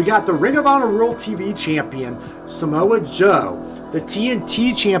 We got the Ring of Honor World TV Champion, Samoa Joe, the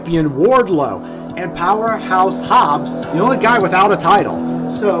TNT Champion, Wardlow, and Powerhouse Hobbs, the only guy without a title.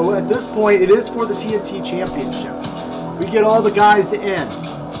 So at this point, it is for the TNT Championship. We get all the guys in.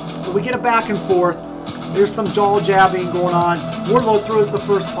 We get a back and forth. There's some jaw jabbing going on. Wardlow throws the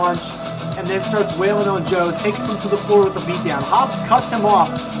first punch and then starts wailing on Joe, takes him to the floor with a beatdown. Hobbs cuts him off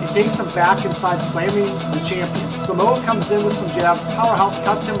and takes him back inside, slamming the champion. Samoa comes in with some jabs. Powerhouse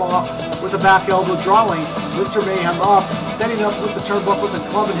cuts him off with a back elbow, drawing Mr. Mayhem up, setting up with the turnbuckles and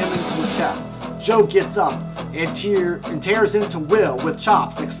clubbing him into the chest. Joe gets up and tears into Will with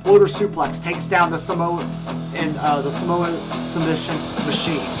chops. The exploder suplex takes down the Samoa and the Samoa submission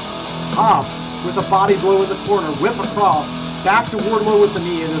machine. Hobbs with a body blow in the corner, whip across, back to Wardlow with the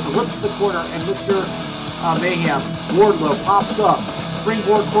knee, and there's a whip to the corner, and Mr. Mayhem, Wardlow pops up,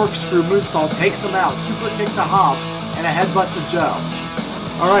 springboard corkscrew moonsault, takes him out, super kick to Hobbs, and a headbutt to Joe.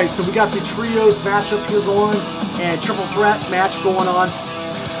 Alright, so we got the trios matchup here going, and triple threat match going on.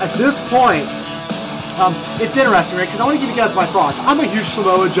 At this point, it's interesting, right? Because I want to give you guys my thoughts. I'm a huge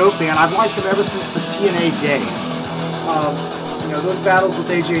Samoa Joe fan. I've liked him ever since the TNA days. You know, those battles with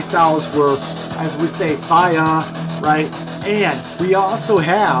AJ Styles were, as we say, fire, right? And we also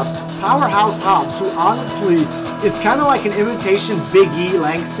have Powerhouse Hobbs, who honestly is kind of like an imitation Big E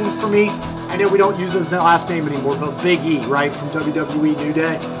Langston for me. I know we don't use his last name anymore, but Big E, right, from WWE New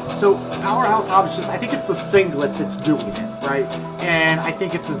Day. So Powerhouse Hobbs, I think it's the singlet that's doing it, right? And I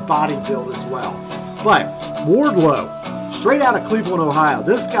think it's his body build as well. But Wardlow, straight out of Cleveland, Ohio,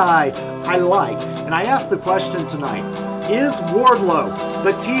 this guy I like. And I asked the question tonight, is Wardlow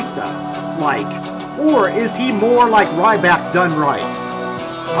Batista-like? Or is he more like Ryback done right?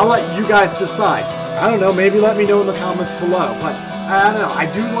 I'll let you guys decide. I don't know, maybe let me know in the comments below. But I don't know, I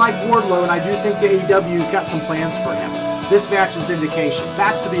do like Wardlow, and I do think the AEW's got some plans for him. This match is indication.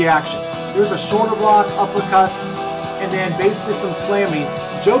 Back to the action. There's a shoulder block, uppercuts, and then basically some slamming.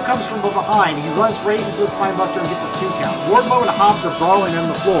 Joe comes from behind. He runs right into the spine buster and gets a 2 count. Wardlow and Hobbs are brawling on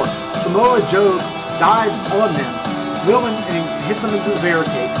the floor. Samoa Joe dives on them. Willman and he hits him into the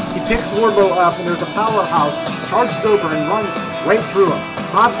barricade. He picks Wardlow up, and there's a powerhouse, charges over and runs right through him.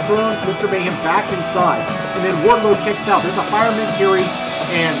 Hobbs thrown Mr. Mayhem back inside, and then Wardlow kicks out. There's a fireman carry,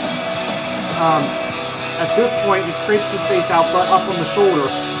 and at this point he scrapes his face out, but up on the shoulder,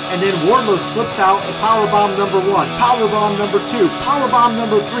 and then Wardlow slips out a powerbomb number 1, powerbomb number 2, powerbomb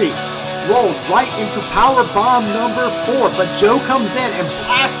number 3, rolled right into powerbomb number 4, but Joe comes in and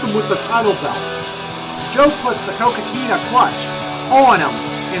blasts him with the title belt. Joe puts the Coca-Cola clutch on him,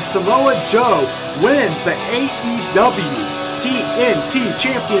 and Samoa Joe wins the AEW TNT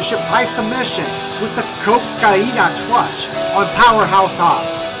Championship by submission with the Coca-Cola clutch on Powerhouse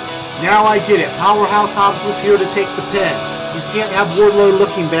Hobbs. Now I get it. Powerhouse Hobbs was here to take the pin. You can't have Wardlow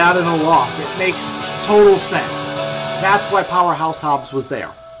looking bad in a loss. It makes total sense. That's why Powerhouse Hobbs was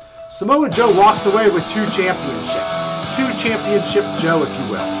there. Samoa Joe walks away with 2 championships. 2 championship Joe, if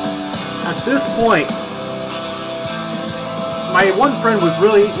you will. At this point, my one friend was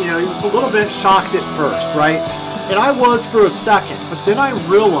really, he was a little bit shocked at first, right? And I was for a second, but then I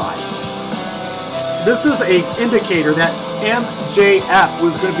realized this is an indicator that MJF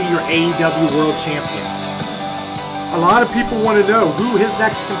was going to be your AEW World Champion. A lot of people want to know who his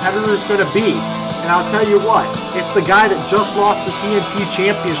next competitor is going to be. And I'll tell you what, it's the guy that just lost the TNT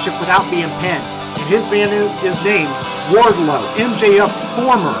Championship without being pinned. And his man is named Wardlow, MJF's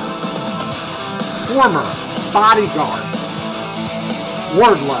former bodyguard.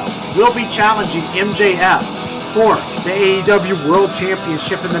 Wardlow will be challenging MJF for the AEW World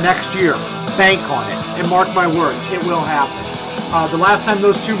Championship in the next year. Bank on it, and mark my words, it will happen. The last time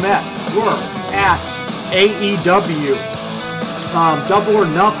those two met were at AEW Double or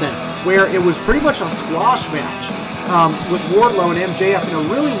Nothing, where it was pretty much a squash match with Wardlow and MJF in a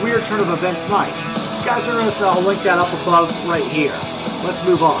really weird turn of events night. If you guys are interested, I'll link that up above right here. Let's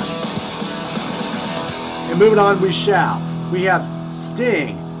move on. And moving on we shall. We have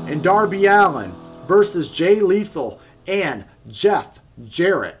Sting and Darby Allin versus Jay Lethal and Jeff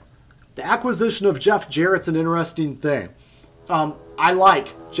Jarrett. The acquisition of Jeff Jarrett's an interesting thing. I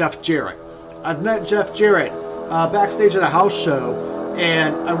like Jeff Jarrett. I've met Jeff Jarrett backstage at a house show,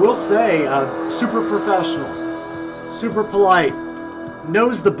 and I will say, super professional, super polite,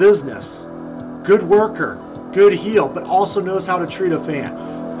 knows the business, good worker, good heel, but also knows how to treat a fan.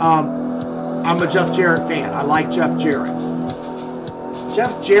 I'm a Jeff Jarrett fan. I like Jeff Jarrett.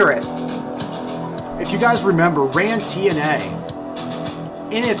 Jeff Jarrett, if you guys remember, ran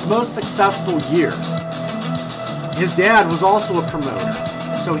TNA in its most successful years. His dad was also a promoter,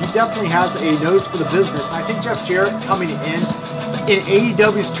 so he definitely has a nose for the business. And I think Jeff Jarrett coming in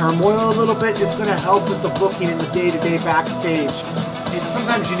AEW's turmoil a little bit is going to help with the booking and the day-to-day backstage. And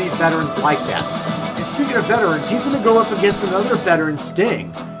sometimes you need veterans like that. And speaking of veterans, he's going to go up against another veteran,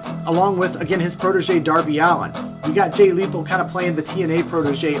 Sting, along with, again, his protege, Darby Allin. You got Jay Lethal kind of playing the TNA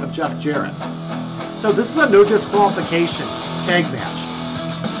protege of Jeff Jarrett. So this is a no disqualification tag match.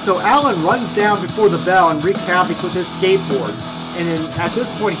 So Allin runs down before the bell and wreaks havoc with his skateboard. And then at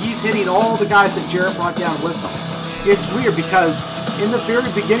this point, he's hitting all the guys that Jarrett brought down with him. It's weird because in the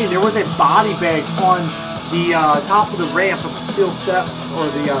very beginning, there was a body bag on the top of the ramp of the steel steps, or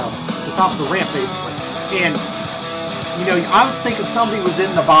the the top of the ramp, basically. And, you know, I was thinking somebody was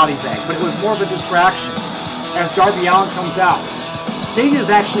in the body bag, but it was more of a distraction as Darby Allin comes out. Sting is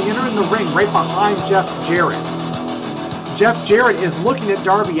actually entering the ring right behind Jeff Jarrett. Jeff Jarrett is looking at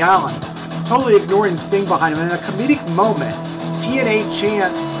Darby Allin, totally ignoring Sting behind him. And in a comedic moment, TNA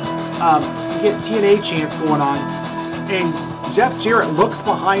chants, you get TNA chants going on, and Jeff Jarrett looks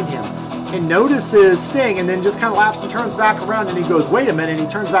behind him and notices Sting, and then just kind of laughs and turns back around, and he goes, wait a minute, and he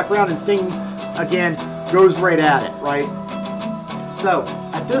turns back around, and Sting, again, goes right at it, right? So,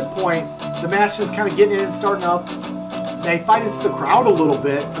 at this point, the match is kind of getting in and starting up. They fight into the crowd a little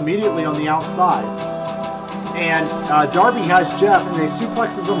bit immediately on the outside. And Darby has Jeff, and they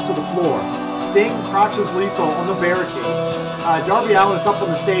suplexes him to the floor. Sting crouches Lethal on the barricade. Darby Allin is up on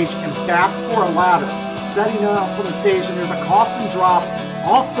the stage and back for a ladder, setting up on the stage, and there's a coffin drop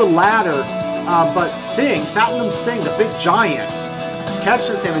off the ladder, but Satnam Singh, the big giant,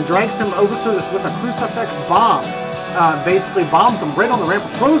 catches him and drags him over with a crucifix bomb. Basically bombs him right on the ramp,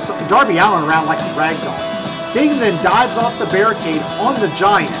 throws Darby Allin around like a rag doll. Sting then dives off the barricade on the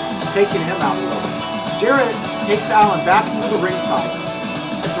giant, taking him out a little. Jarrett takes Allin back into the ringside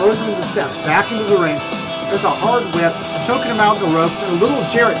and throws him in the steps, back into the ring. There's a hard whip, choking him out in the ropes, and a little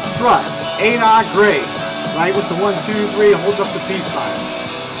Jarrett strut. Ain't I great? Right, with the 1, 2, 3, holding up the peace signs.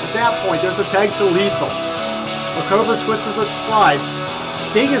 At that point, there's a tag to Lethal. A Cobra twists his slide.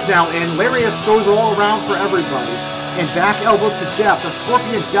 Sting is now in. Lariats goes all around for everybody. And back elbow to Jeff. The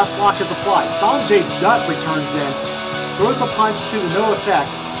Scorpion Deathlock is applied. Sanjay Dutt returns in, throws a punch to no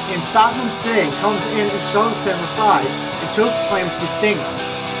effect, and Satnam Singh comes in and shoves him aside and choke slams the Stinger.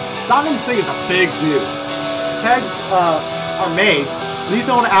 Satnam Singh is a big dude. Tags are made.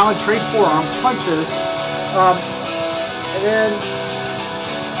 Lethal and Allin trade forearms, punches, and then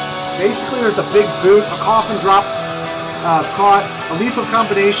basically there's a big boot, a coffin drop, caught, a lethal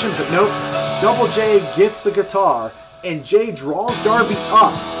combination, but nope. Double J gets the guitar, and Jay draws Darby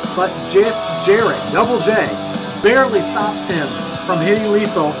up, but Jeff Jarrett, Double J, barely stops him from hitting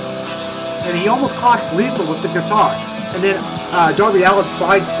Lethal, and he almost clocks Lethal with the guitar, and then Darby Allin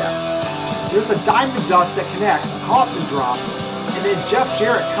sidesteps. There's a diamond dust that connects, a coffin drop, and then Jeff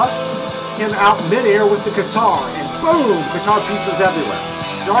Jarrett cuts him out midair with the guitar, and boom, guitar pieces everywhere.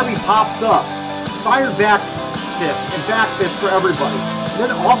 Darby pops up, fired back fist for everybody.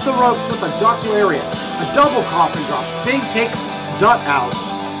 Then off the ropes with a duck lariat, a double coffin drop. Sting takes Dutt out.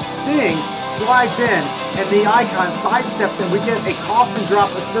 Singh slides in, and the Icon sidesteps, and we get a coffin drop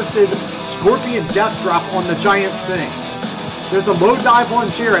assisted Scorpion Death Drop on the Giant Singh. There's a low dive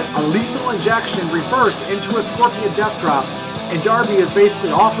on Jarrett, a lethal injection reversed into a Scorpion Death Drop, and Darby is basically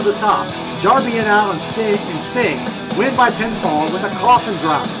off of the top. Darby and Allin Sting win by pinfall with a coffin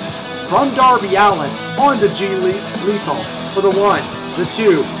drop from Darby Allin onto G Lethal for the 1, the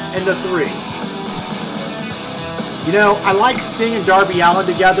 2, and the 3. You know, I like Sting and Darby Allin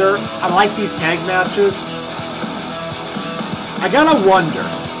together. I like these tag matches. I gotta wonder,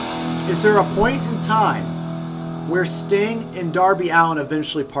 is there a point in time where Sting and Darby Allin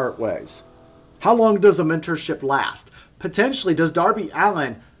eventually part ways? How long does a mentorship last? Potentially, does Darby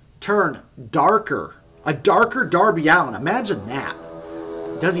Allin turn darker? A darker Darby Allin. Imagine that.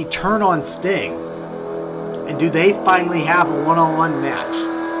 Does he turn on Sting? And do they finally have a one-on-one match?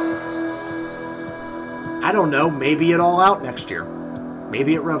 I don't know. Maybe at All Out next year.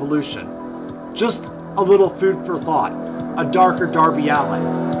 Maybe at Revolution. Just a little food for thought. A darker Darby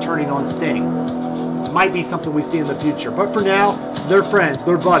Allin turning on Sting. Might be something we see in the future. But for now, they're friends,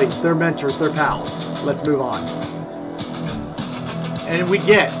 they're buddies, they're mentors, they're pals. Let's move on. And we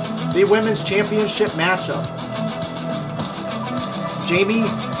get the Women's Championship matchup. Jamie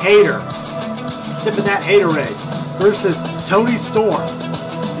Hayter, sipping that Haterade, versus Toni Storm.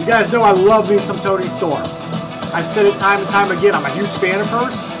 You guys know I love me some Toni Storm. I've said it time and time again, I'm a huge fan of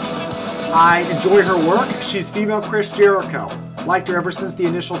hers. I enjoy her work. She's female Chris Jericho. Liked her ever since the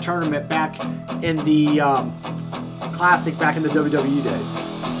initial tournament back in the Classic back in the WWE days.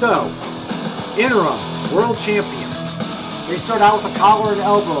 So, interim world champion. They start out with a collar and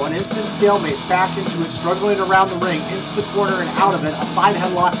elbow, an instant stalemate, back into it, struggling around the ring, into the corner and out of it, a side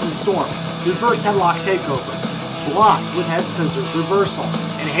headlock from Storm, reverse headlock takeover, blocked with head scissors, reversal,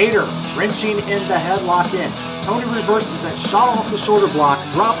 and Hayter wrenching in the headlock in. Toni reverses it, shot off the shoulder block,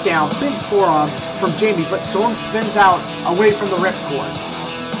 drop down, big forearm from Jamie, but Storm spins out away from the ripcord.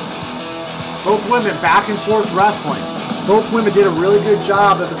 Both women back and forth wrestling. Both women did a really good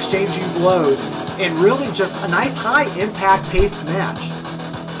job of exchanging blows and really just a nice high-impact paced match.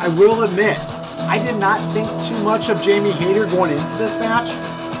 I will admit, I did not think too much of Jamie Hayter going into this match,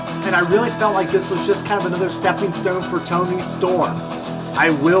 and I really felt like this was just kind of another stepping stone for Toni Storm. I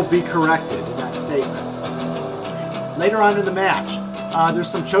will be corrected in that statement. Later on in the match, there's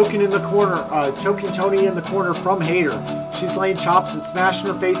some choking in the corner, choking Toni in the corner from Hayter. She's laying chops and smashing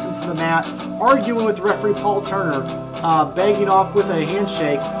her face into the mat, arguing with referee Paul Turner, begging off with a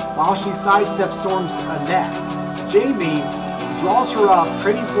handshake while she sidesteps Storm's neck. Jamie draws her up,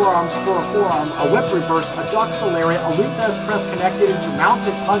 trading forearms for a forearm, a whip reverse, a duck lariat, a Luthez press connected into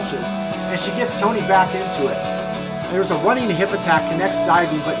mounted punches, and she gets Toni back into it. There's a running hip attack, connects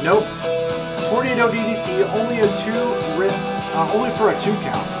diving, but nope. Tornado DDT, only for a 2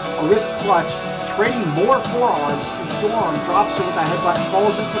 count. A wrist clutched, trading more forearms, and Storm drops her with a headbutt and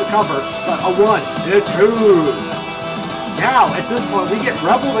falls into the cover, but a 1 and a 2. Now, at this point, we get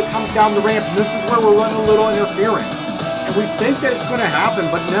Rebel that comes down the ramp, and this is where we're running a little interference. And we think that it's going to happen,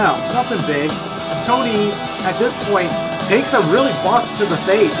 but no, nothing big. Toni, at this point, takes a really bust to the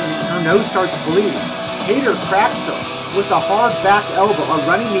face, and her nose starts bleeding. Hayter cracks her with a hard back elbow, a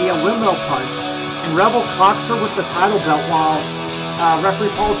running knee, a windmill punch, and Rebel clocks her with the title belt while referee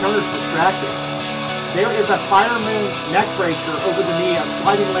Paul Turner's distracted. There is a fireman's neck breaker over the knee, a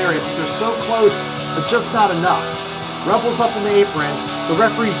sliding lariat, but they're so close, but just not enough. Rebel's up in the apron, the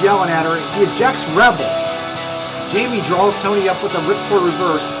referee's yelling at her, he ejects Rebel. Jamie draws Toni up with a ripcord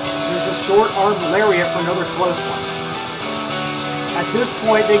reverse. There's a short arm lariat for another close one. At this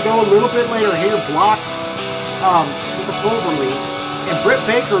point, they go a little bit later. Hayter blocks with a clover leaf, and Britt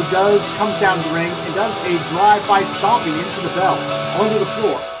Baker comes down to the ring and does a drive-by stomping into the bell onto the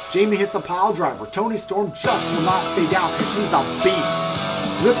floor. Jamie hits a pile driver. Toni Storm just will not stay down because she's a beast.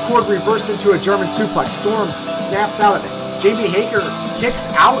 Ripcord reversed into a German suplex. Storm snaps out of it. Jamie Hayter kicks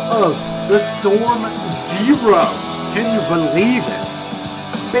out of the Storm Zero. Can you believe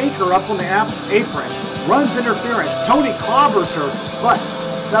it? Baker up on the apron, runs interference. Toni clobbers her, but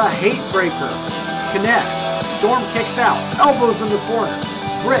the hate breaker connects. Storm kicks out, elbows in the corner.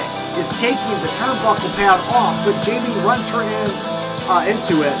 Britt is taking the turnbuckle pad off, but Jamie runs her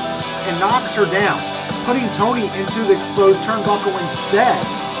into it and knocks her down, putting Toni into the exposed turnbuckle instead.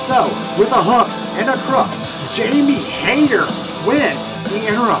 So, with a hook and a crook, Jamie Hayter wins the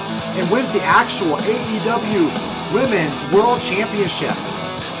interim and wins the actual AEW Women's World Championship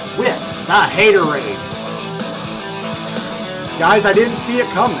with the Haterade. Guys, I didn't see it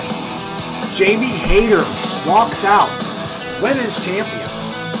coming. Jamie Hayter walks out, Women's Champion.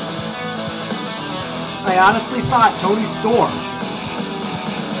 I honestly thought Toni Storm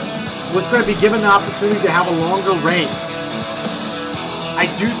was going to be given the opportunity to have a longer reign. I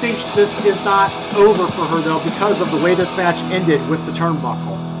do think this is not over for her, though, because of the way this match ended with the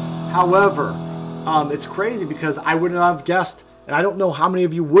turnbuckle. However, it's crazy because I would not have guessed, and I don't know how many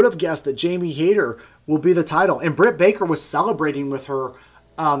of you would have guessed that Jamie Hayter will be the title. And Britt Baker was celebrating with her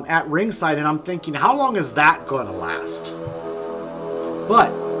at ringside, and I'm thinking, how long is that going to last?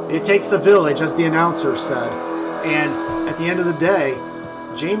 But it takes a village, as the announcer said. And at the end of the day,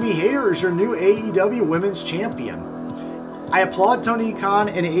 Jamie Hayter is your new AEW Women's Champion. I applaud Tony Khan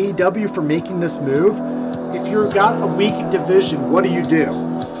and AEW for making this move. If you've got a weak division, what do?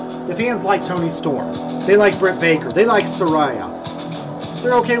 The fans like Toni Storm. They like Britt Baker. They like Saraya.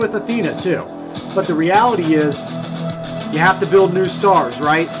 They're okay with Athena too. But the reality is, you have to build new stars,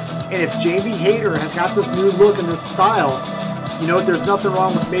 right? And if Jamie Hayter has got this new look and this style, you know, there's nothing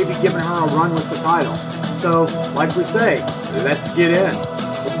wrong with maybe giving her a run with the title. So, like we say, let's get in.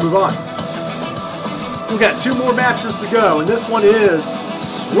 Let's move on. We've got 2 more matches to go, and this one is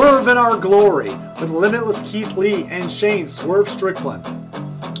Swerve in Our Glory with Limitless Keith Lee and Shane Swerve Strickland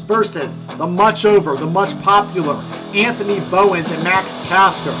versus the much over, the much popular Anthony Bowens and Max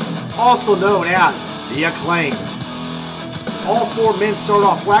Caster, also known as The Acclaimed. All 4 men start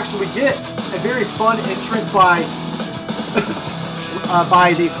off. Well, actually, we get a very fun entrance by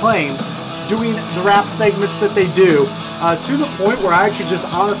The Acclaimed, doing the rap segments that they do, to the point where I could just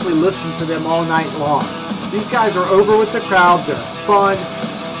honestly listen to them all night long. These guys are over with the crowd. They're fun,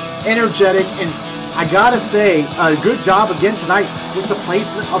 energetic, and I gotta say, a good job again tonight with the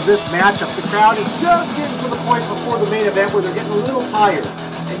placement of this matchup. The crowd is just getting to the point before the main event where they're getting a little tired,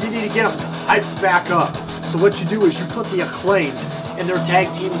 and you need to get them hyped back up. So what you do is you put The Acclaimed and their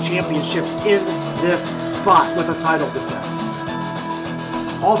tag team championships in this spot with a title defense.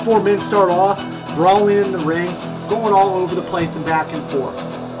 All 4 men start off brawling in the ring, going all over the place and back and forth.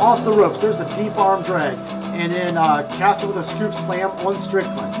 Off the ropes, there's a deep arm drag, and then Caster with a scoop slam on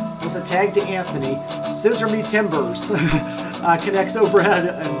Strickland. There's a tag to Anthony. Scissor Me Timbers connects overhead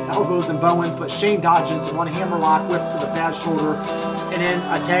and elbows and Bowens, but Shane dodges one hammerlock whip to the bad shoulder, and then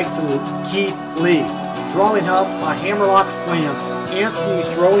a tag to Keith Lee. Drawing up a hammerlock slam, Anthony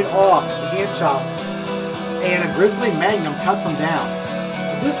throwing off hand chops, and a Grizzly Magnum cuts him down.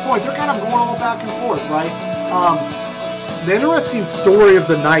 this point, they're kind of going all back and forth, right? The interesting story of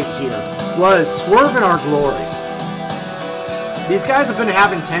the night here was Swerve in Our Glory. These guys have been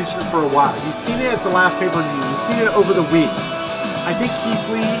having tension for a while. You've seen it at the last pay-per-view. You've seen it over the weeks. I think Keith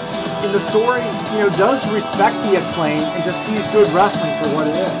Lee, in the story, does respect the Acclaim and just sees good wrestling for what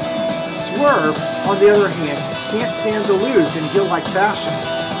it is. Swerve, on the other hand, can't stand to lose in heel-like fashion.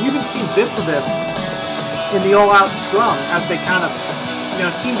 You even see bits of this in the all-out scrum as they kind of,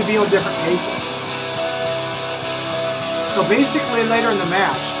 seem to be on different pages. So basically, later in the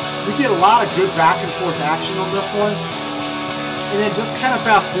match, we get a lot of good back-and-forth action on this one. And then just to kind of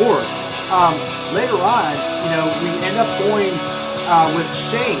fast forward, later on, we end up going with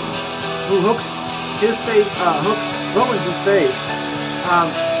Shane, who hooks Bowens' face,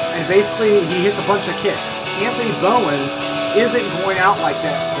 and basically he hits a bunch of kicks. Anthony Bowens isn't going out like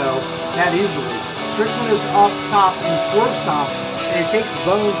that, though, that easily. Strickland is up top in the swerve stomp, and he takes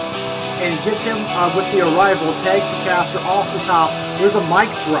Bowens and he gets him with the arrival, tag to Caster off the top. There's a mic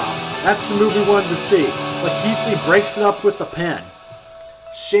drop. That's the move we wanted to see. But Keith Lee breaks it up with the pin.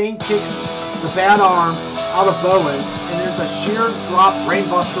 Shane kicks the bad arm out of Bowens, and there's a sheer drop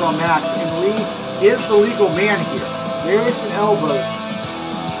brainbuster on Max, and Lee is the legal man here. Lariats and elbows,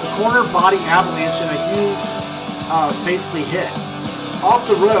 the corner body avalanche, and a huge, basically hit. Off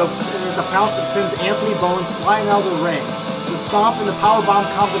the ropes, and there's a pounce that sends Anthony Bowens flying out of the ring. The stomp and the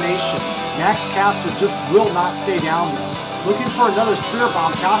powerbomb combination. Max Caster just will not stay down there. Looking for another spear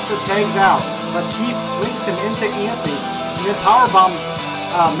bomb, Caster tags out, but Keith swings him into Anthony, and then powerbombs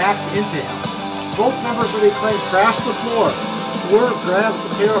Max into him. Both members of the Acclaim crash the floor. Swerve grabs a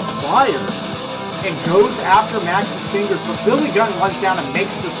pair of pliers and goes after Max's fingers, but Billy Gunn runs down and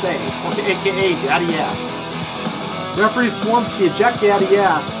makes the save, aka Daddy Ass. Referee swarms to eject Daddy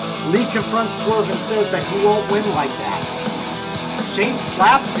Ass. Lee confronts Swerve and says that he won't win like that. Shane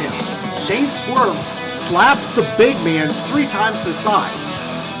slaps him. Shane Swerve slaps the big man 3 times his size,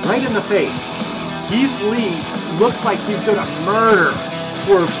 right in the face. Keith Lee looks like he's going to murder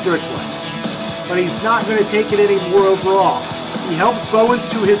Swerve Strickland, but he's not going to take it anymore overall. He helps Bowens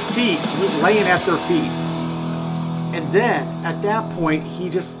to his feet, who's laying at their feet. And then, at that point, he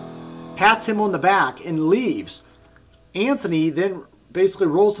just pats him on the back and leaves. Anthony then basically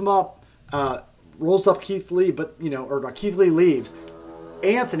rolls up Keith Lee, but, Keith Lee leaves.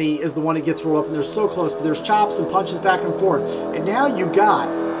 Anthony is the one that gets rolled up, and they're so close, but there's chops and punches back and forth. And now you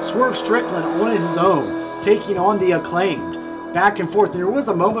got Swerve Strickland on his own, taking on the Acclaimed. Back and forth. And there was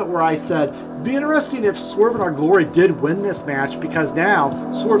a moment where I said, it'd be interesting if Swerve in Our Glory did win this match, because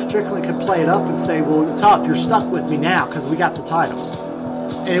now Swerve Strickland could play it up and say, well, tough, you're stuck with me now because we got the titles.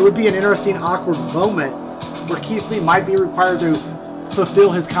 And it would be an interesting, awkward moment where Keith Lee might be required to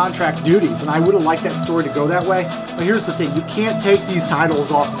fulfill his contract duties, and I would have liked that story to go that way. But here's the thing, you can't take these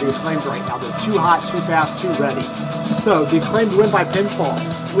titles off of the Acclaimed right now. They're too hot, too fast, too ready. So the Acclaimed win by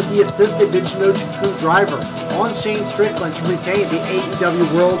pinfall with the assisted Michinoku Crew driver on Shane Strickland to retain the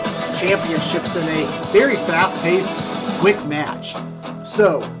AEW World Championships in a very fast-paced, quick match.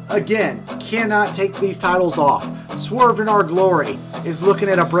 So, again, cannot take these titles off. Swerve in Our Glory is looking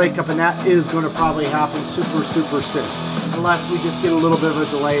at a breakup, and that is going to probably happen super, super soon, unless we just get a little bit of a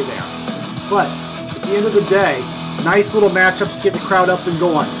delay there. But, at the end of the day, nice little matchup to get the crowd up and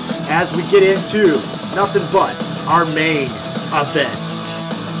going as we get into nothing but our main event.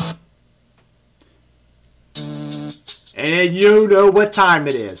 And you know what time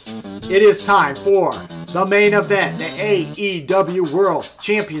it is. It is time for the main event, the AEW World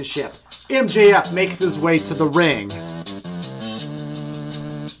Championship. MJF makes his way to the ring.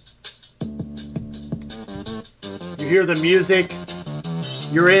 You hear the music.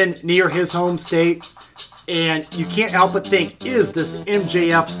 You're in near his home state. And you can't help but think, is this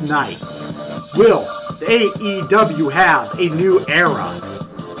MJF's night? Will the AEW have a new era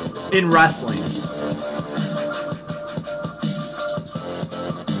in wrestling?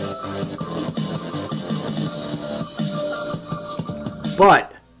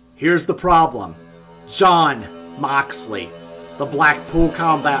 But here's the problem. Jon Moxley, the Blackpool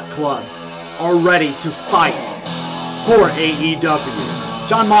Combat Club, are ready to fight for AEW.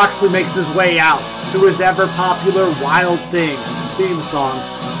 Jon Moxley makes his way out to his ever-popular Wild Thing theme song.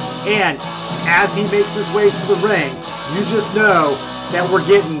 And as he makes his way to the ring, you just know that we're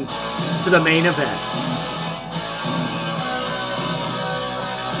getting to the main event.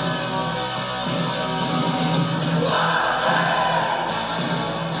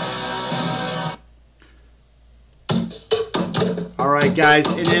 Alright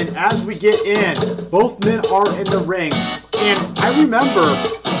guys, and then as we get in, both men are in the ring, and I remember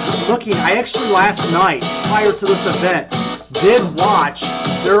looking, I actually last night, prior to this event, did watch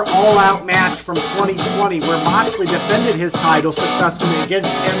their all-out match from 2020 where Moxley defended his title successfully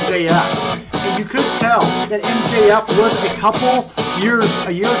against MJF. And you could tell that MJF was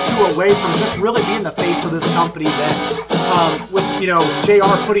a year or two away from just really being the face of this company then. With,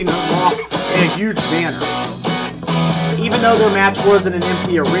 JR putting him off in a huge manner. Even though their match wasn't an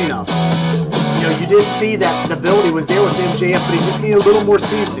empty arena, you did see that the ability was there with MJF, but he just needed a little more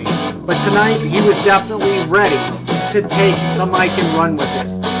seasoning. But tonight, he was definitely ready to take the mic and run with it.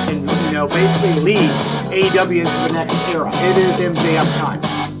 And, basically lead AEW into the next era. It is MJF time.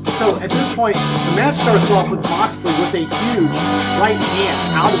 So at this point, the match starts off with Moxley with a huge right hand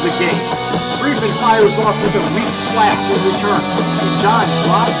out of the gates. Friedman fires off with a weak slap in return. And John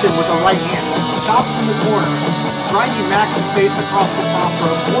drops him with a right hand. Chops in the corner, grinding Max's face across the top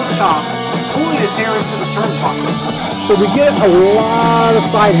rope. More chops, pulling his hair into the turnbuckles. So we get a lot of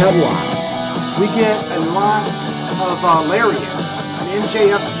side headlocks. We get a lot of lariats. And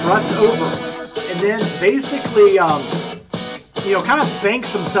MJF struts over. And then basically, kind of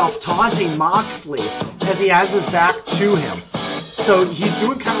spanks himself, taunting Moxley as he has his back to him. So he's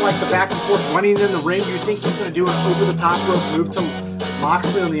doing kind of like the back and forth running in the ring. You think he's going to do an over-the-top rope move to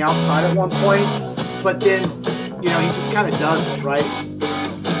Moxley on the outside at one point. But then, he just kind of does it, right?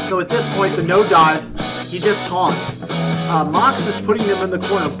 So at this point, the no dive, he just taunts. Mox is putting him in the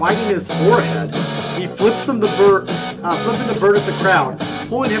corner, biting his forehead. He flips him flipping the bird at the crowd,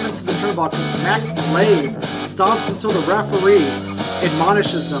 pulling him into the turnbuckles. Max lays, stomps until the referee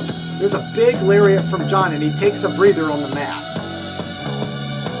admonishes him. There's a big lariat from John, and he takes a breather on the mat.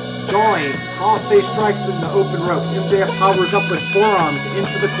 Jawing, crossface strikes in the open ropes. MJF powers up with forearms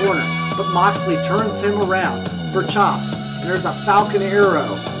into the corner, but Moxley turns him around for chops. And there's a Falcon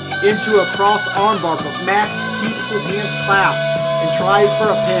Arrow into a cross armbar, but Max keeps his hands clasped and tries for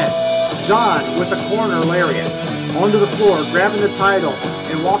a pin. John with a corner lariat onto the floor, grabbing the title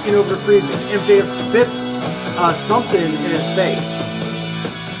and walking over to Friedman. MJF spits something in his face.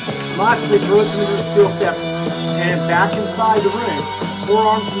 Moxley throws him into the steel steps and back inside the ring.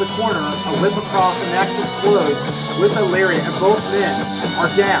 Forearms in the corner, a whip across, and Max explodes with a lariat, and both men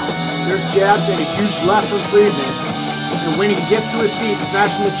are down. There's jabs and a huge left from Friedman. And when he gets to his feet,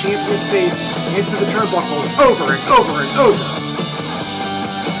 smashing the champion's face into the turnbuckles over and over and over.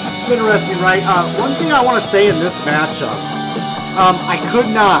 It's interesting, right? One thing I want to say in this matchup, I could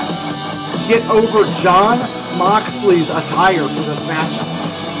not get over John Moxley's attire for this matchup.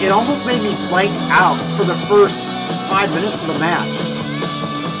 It almost made me blank out for the first 5 minutes of the match.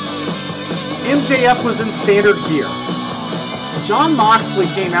 MJF was in standard gear. John Moxley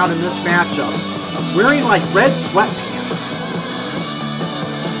came out in this matchup wearing like red sweatpants.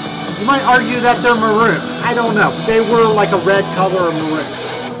 You might argue that they're maroon. I don't know. They were like a red color or maroon.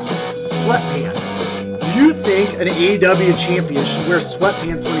 Sweatpants. Do you think an AEW champion should wear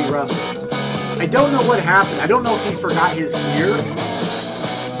sweatpants when he wrestles? I don't know what happened. I don't know if he forgot his gear.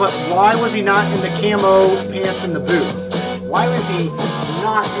 But why was he not in the camo pants and the boots? Why was he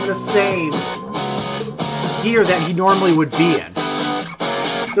not in the same gear that he normally would be in?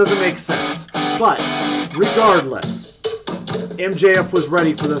 Doesn't make sense. But regardless, MJF was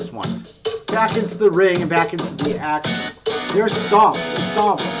ready for this one. Back into the ring and back into the action. There's stomps and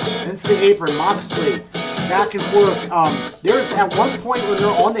stomps into the apron. Moxley back and forth. There's at one point when they're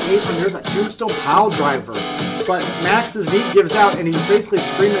on the apron, there's a tombstone pile driver. But Max's knee gives out and he's basically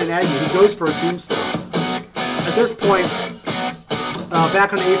screaming in agony. He goes for a tombstone. At this point,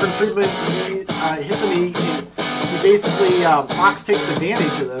 back on the apron, Friedman hits a knee. And he basically, Mox takes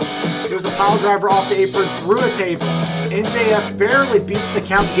advantage of this. There's a pile driver off the apron through a table. MJF barely beats the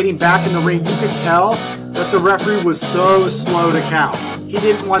count getting back in the ring. You could tell that the referee was so slow to count. He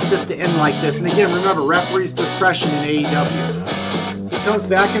didn't want this to end like this. And again, remember, referee's discretion in AEW. He comes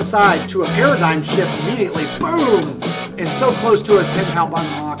back inside to a paradigm shift immediately. Boom! And so close to a pinpoint by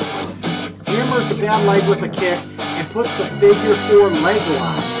Moxley. Hammers the bad leg with a kick and puts the figure four leg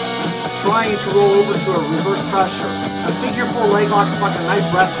lock, trying to roll over to a reverse pressure. A figure four leg lock is like a nice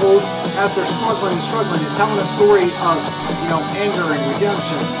rest hold as they're struggling and telling a story of, anger and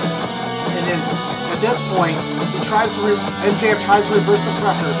redemption. And then at this point, MJF tries to reverse the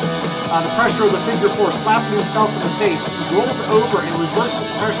pressure of the figure four, slapping himself in the face. He rolls over and reverses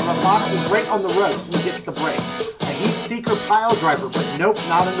the pressure, but Mox is right on the ropes and he gets the break. A heat seeker pile driver, but nope,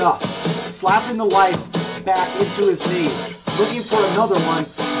 not enough. Slapping the life back into his knee. Looking for another one,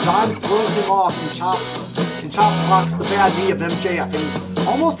 John throws him off and chop blocks the bad knee of MJF. And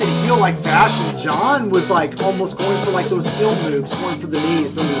almost in heel-like fashion, John was like almost going for like those heel moves, going for the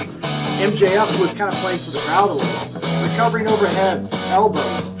knees. So MJF was kind of playing for the crowd a little. Recovering overhead,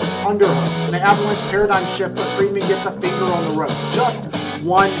 elbows. underhooks, and the avalanche paradigm shift, but Friedman gets a finger on the ropes. Just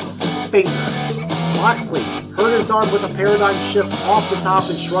one finger. Moxley hurt his arm with a paradigm shift off the top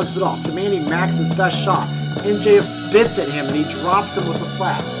and shrugs it off, demanding Max's best shot. MJF spits at him and he drops him with a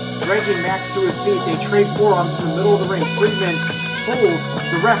slap. Dragging Max to his feet, they trade forearms in the middle of the ring. Friedman pulls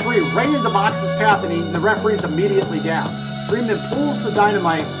the referee right into Mox's path, and the referee's immediately down. Friedman pulls the diamond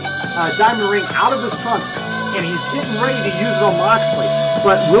ring out of his trunks, and he's getting ready to use it on Moxley.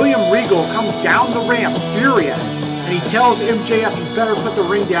 But William Regal comes down the ramp, furious, and he tells MJF he better put the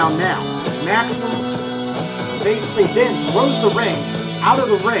ring down now. Max basically then throws the ring out of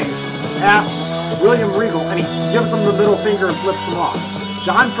the ring at William Regal, and he gives him the middle finger and flips him off.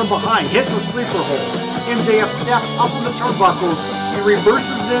 John from behind hits a sleeper hold. MJF steps up on the turnbuckles and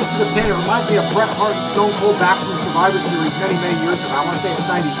reverses it into the pin. It reminds me of Bret Hart and Stone Cold back from Survivor Series many, many years ago. I want to say it's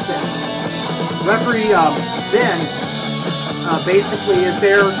 96. Referee then basically is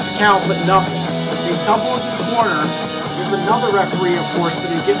there to count, but nothing. They tumble into the corner. There's another referee, of course, but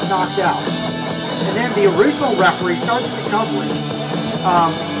he gets knocked out. And then the original referee starts recovering.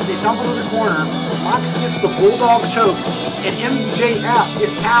 They tumble to the corner. Mox gets the Bulldog choke, and MJF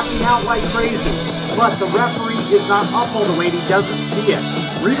is tapping out like crazy. But the referee is not up all the way, and he doesn't see it.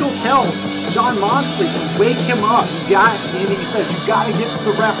 Regal tells Jon Moxley to wake him up. He says, you got to get to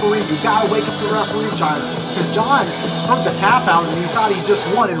the referee. You got to wake up the referee, John. Because John heard the tap out, and he thought he just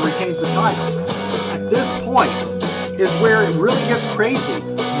won and retained the title. At this point is where it really gets crazy.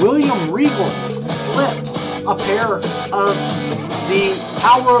 William Regal slips a pair of the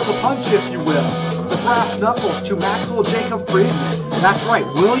power of the punch, if you will, the brass knuckles to Maxwell Jacob Friedman. That's right,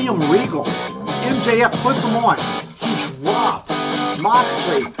 William Regal. MJF puts him on. He drops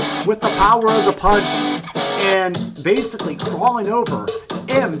Moxley with the power of the punch, and basically crawling over,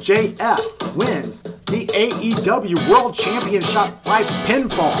 MJF wins the AEW World Championship by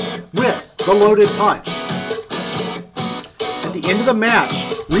pinfall with the loaded punch. At the end of the match,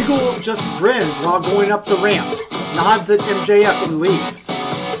 Regal just grins while going up the ramp, nods at MJF and leaves.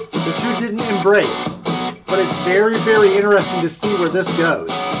 The two didn't embrace, but it's very, very interesting to see where this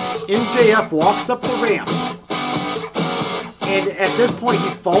goes. MJF walks up the ramp, and at this point he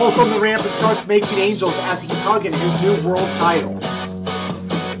falls on the ramp and starts making angels as he's hugging his new world title.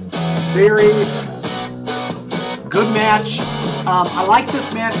 Very good match. I like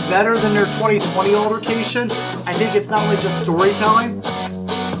this match better than their 2020 altercation. I think it's not only just storytelling,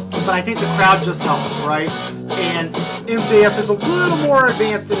 but I think the crowd just helps, right? And MJF is a little more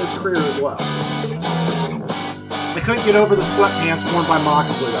advanced in his career as well. They couldn't get over the sweatpants worn by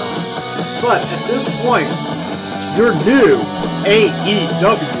Moxley, though. But at this point, your new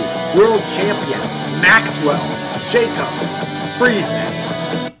AEW World Champion, Maxwell Jacob Friedman.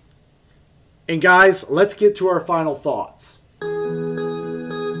 And guys, let's get to our final thoughts.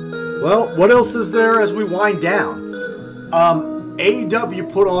 Well, what else is there as we wind down?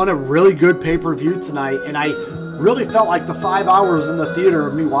 AEW put on a really good pay-per-view tonight, and I really felt like the 5 hours in the theater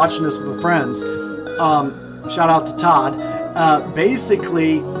of me watching this with friends. Shout out to Todd.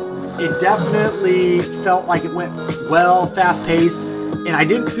 Basically, it definitely felt like it went well, fast-paced, and I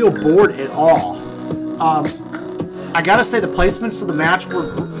didn't feel bored at all. I gotta say the placements of the match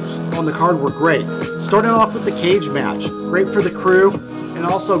on the card were great. Starting off with the cage match, great for the crew, and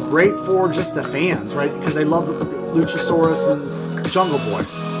also great for just the fans, right? Because they love Luchasaurus and Jungle Boy.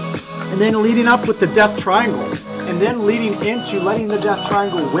 And then leading up with the Death Triangle, and then leading into letting the Death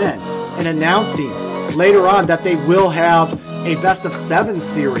Triangle win, and announcing later on that they will have a best of 7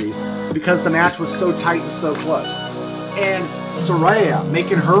 series because the match was so tight and so close. And Saraya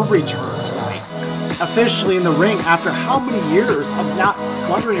making her return tonight, officially in the ring after how many years of not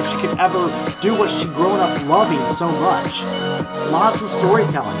wondering if she could ever do what she'd grown up loving so much. Lots of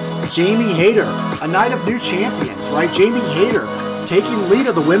storytelling. Jamie Hayter, a night of new champions, right? Jamie Hayter taking lead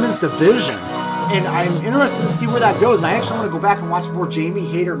of the women's division. And I'm interested to see where that goes. And I actually want to go back and watch more Jamie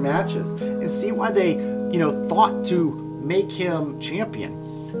Hayter matches and see why they, thought to make him champion.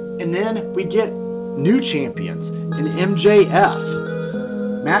 And then we get new champions in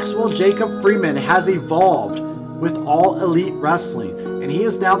MJF. Maxwell Jacob Friedman has evolved with All Elite Wrestling, and he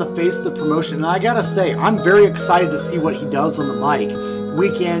is now the face of the promotion. And I gotta say, I'm very excited to see what he does on the mic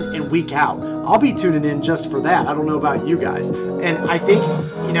week in and week out. I'll be tuning in just for that. I don't know about you guys. And I think,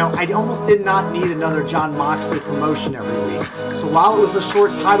 I almost did not need another Jon Moxley promotion every week. So while it was a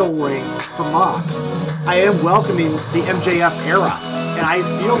short title reign for Mox, I am welcoming the MJF era. And I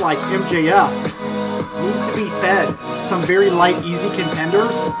feel like MJF needs to be fed some very light, easy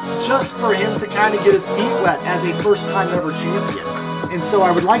contenders just for him to kind of get his feet wet as a first-time ever champion. And so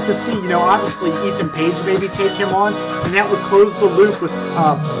I would like to see, obviously Ethan Page maybe take him on, and that would close the loop with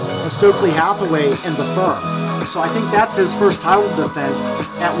Stokely Hathaway in the firm. So I think that's his first title defense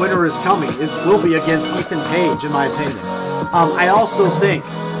at Winter is Coming, will be against Ethan Page, in my opinion. I also think,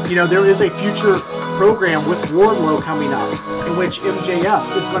 there is a future program with Wardlow coming up in which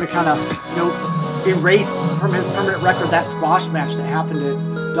MJF is going to kind of, erase from his permanent record that squash match that happened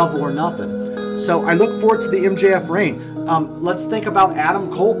at Double or Nothing. So I look forward to the MJF reign. Let's think about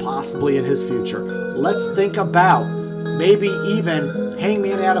Adam Cole possibly in his future. Let's think about maybe even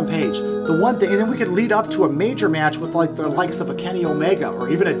Hangman Adam Page. The one thing, and then we could lead up to a major match with like the likes of a Kenny Omega or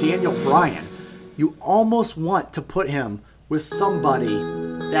even a Daniel Bryan. You almost want to put him with somebody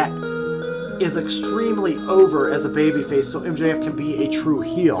that is extremely over as a babyface so MJF can be a true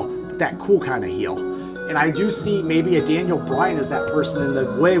heel, but that cool kind of heel. And I do see maybe a Daniel Bryan as that person in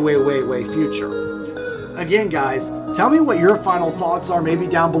the way, way, way, way future. Again, guys, tell me what your final thoughts are maybe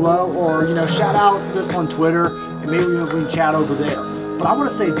down below, or, shout out this on Twitter, and maybe we can chat over there. But I want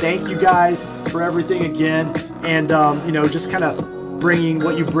to say thank you guys for everything again, and, just kind of bringing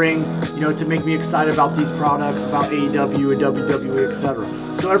what you bring, to make me excited about these products, about AEW and WWE, etc.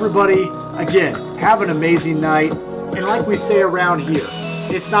 So everybody, again, have an amazing night. And like we say around here,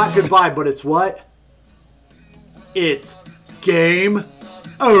 it's not goodbye, but it's what? It's game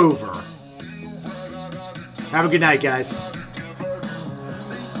over. Have a good night, guys.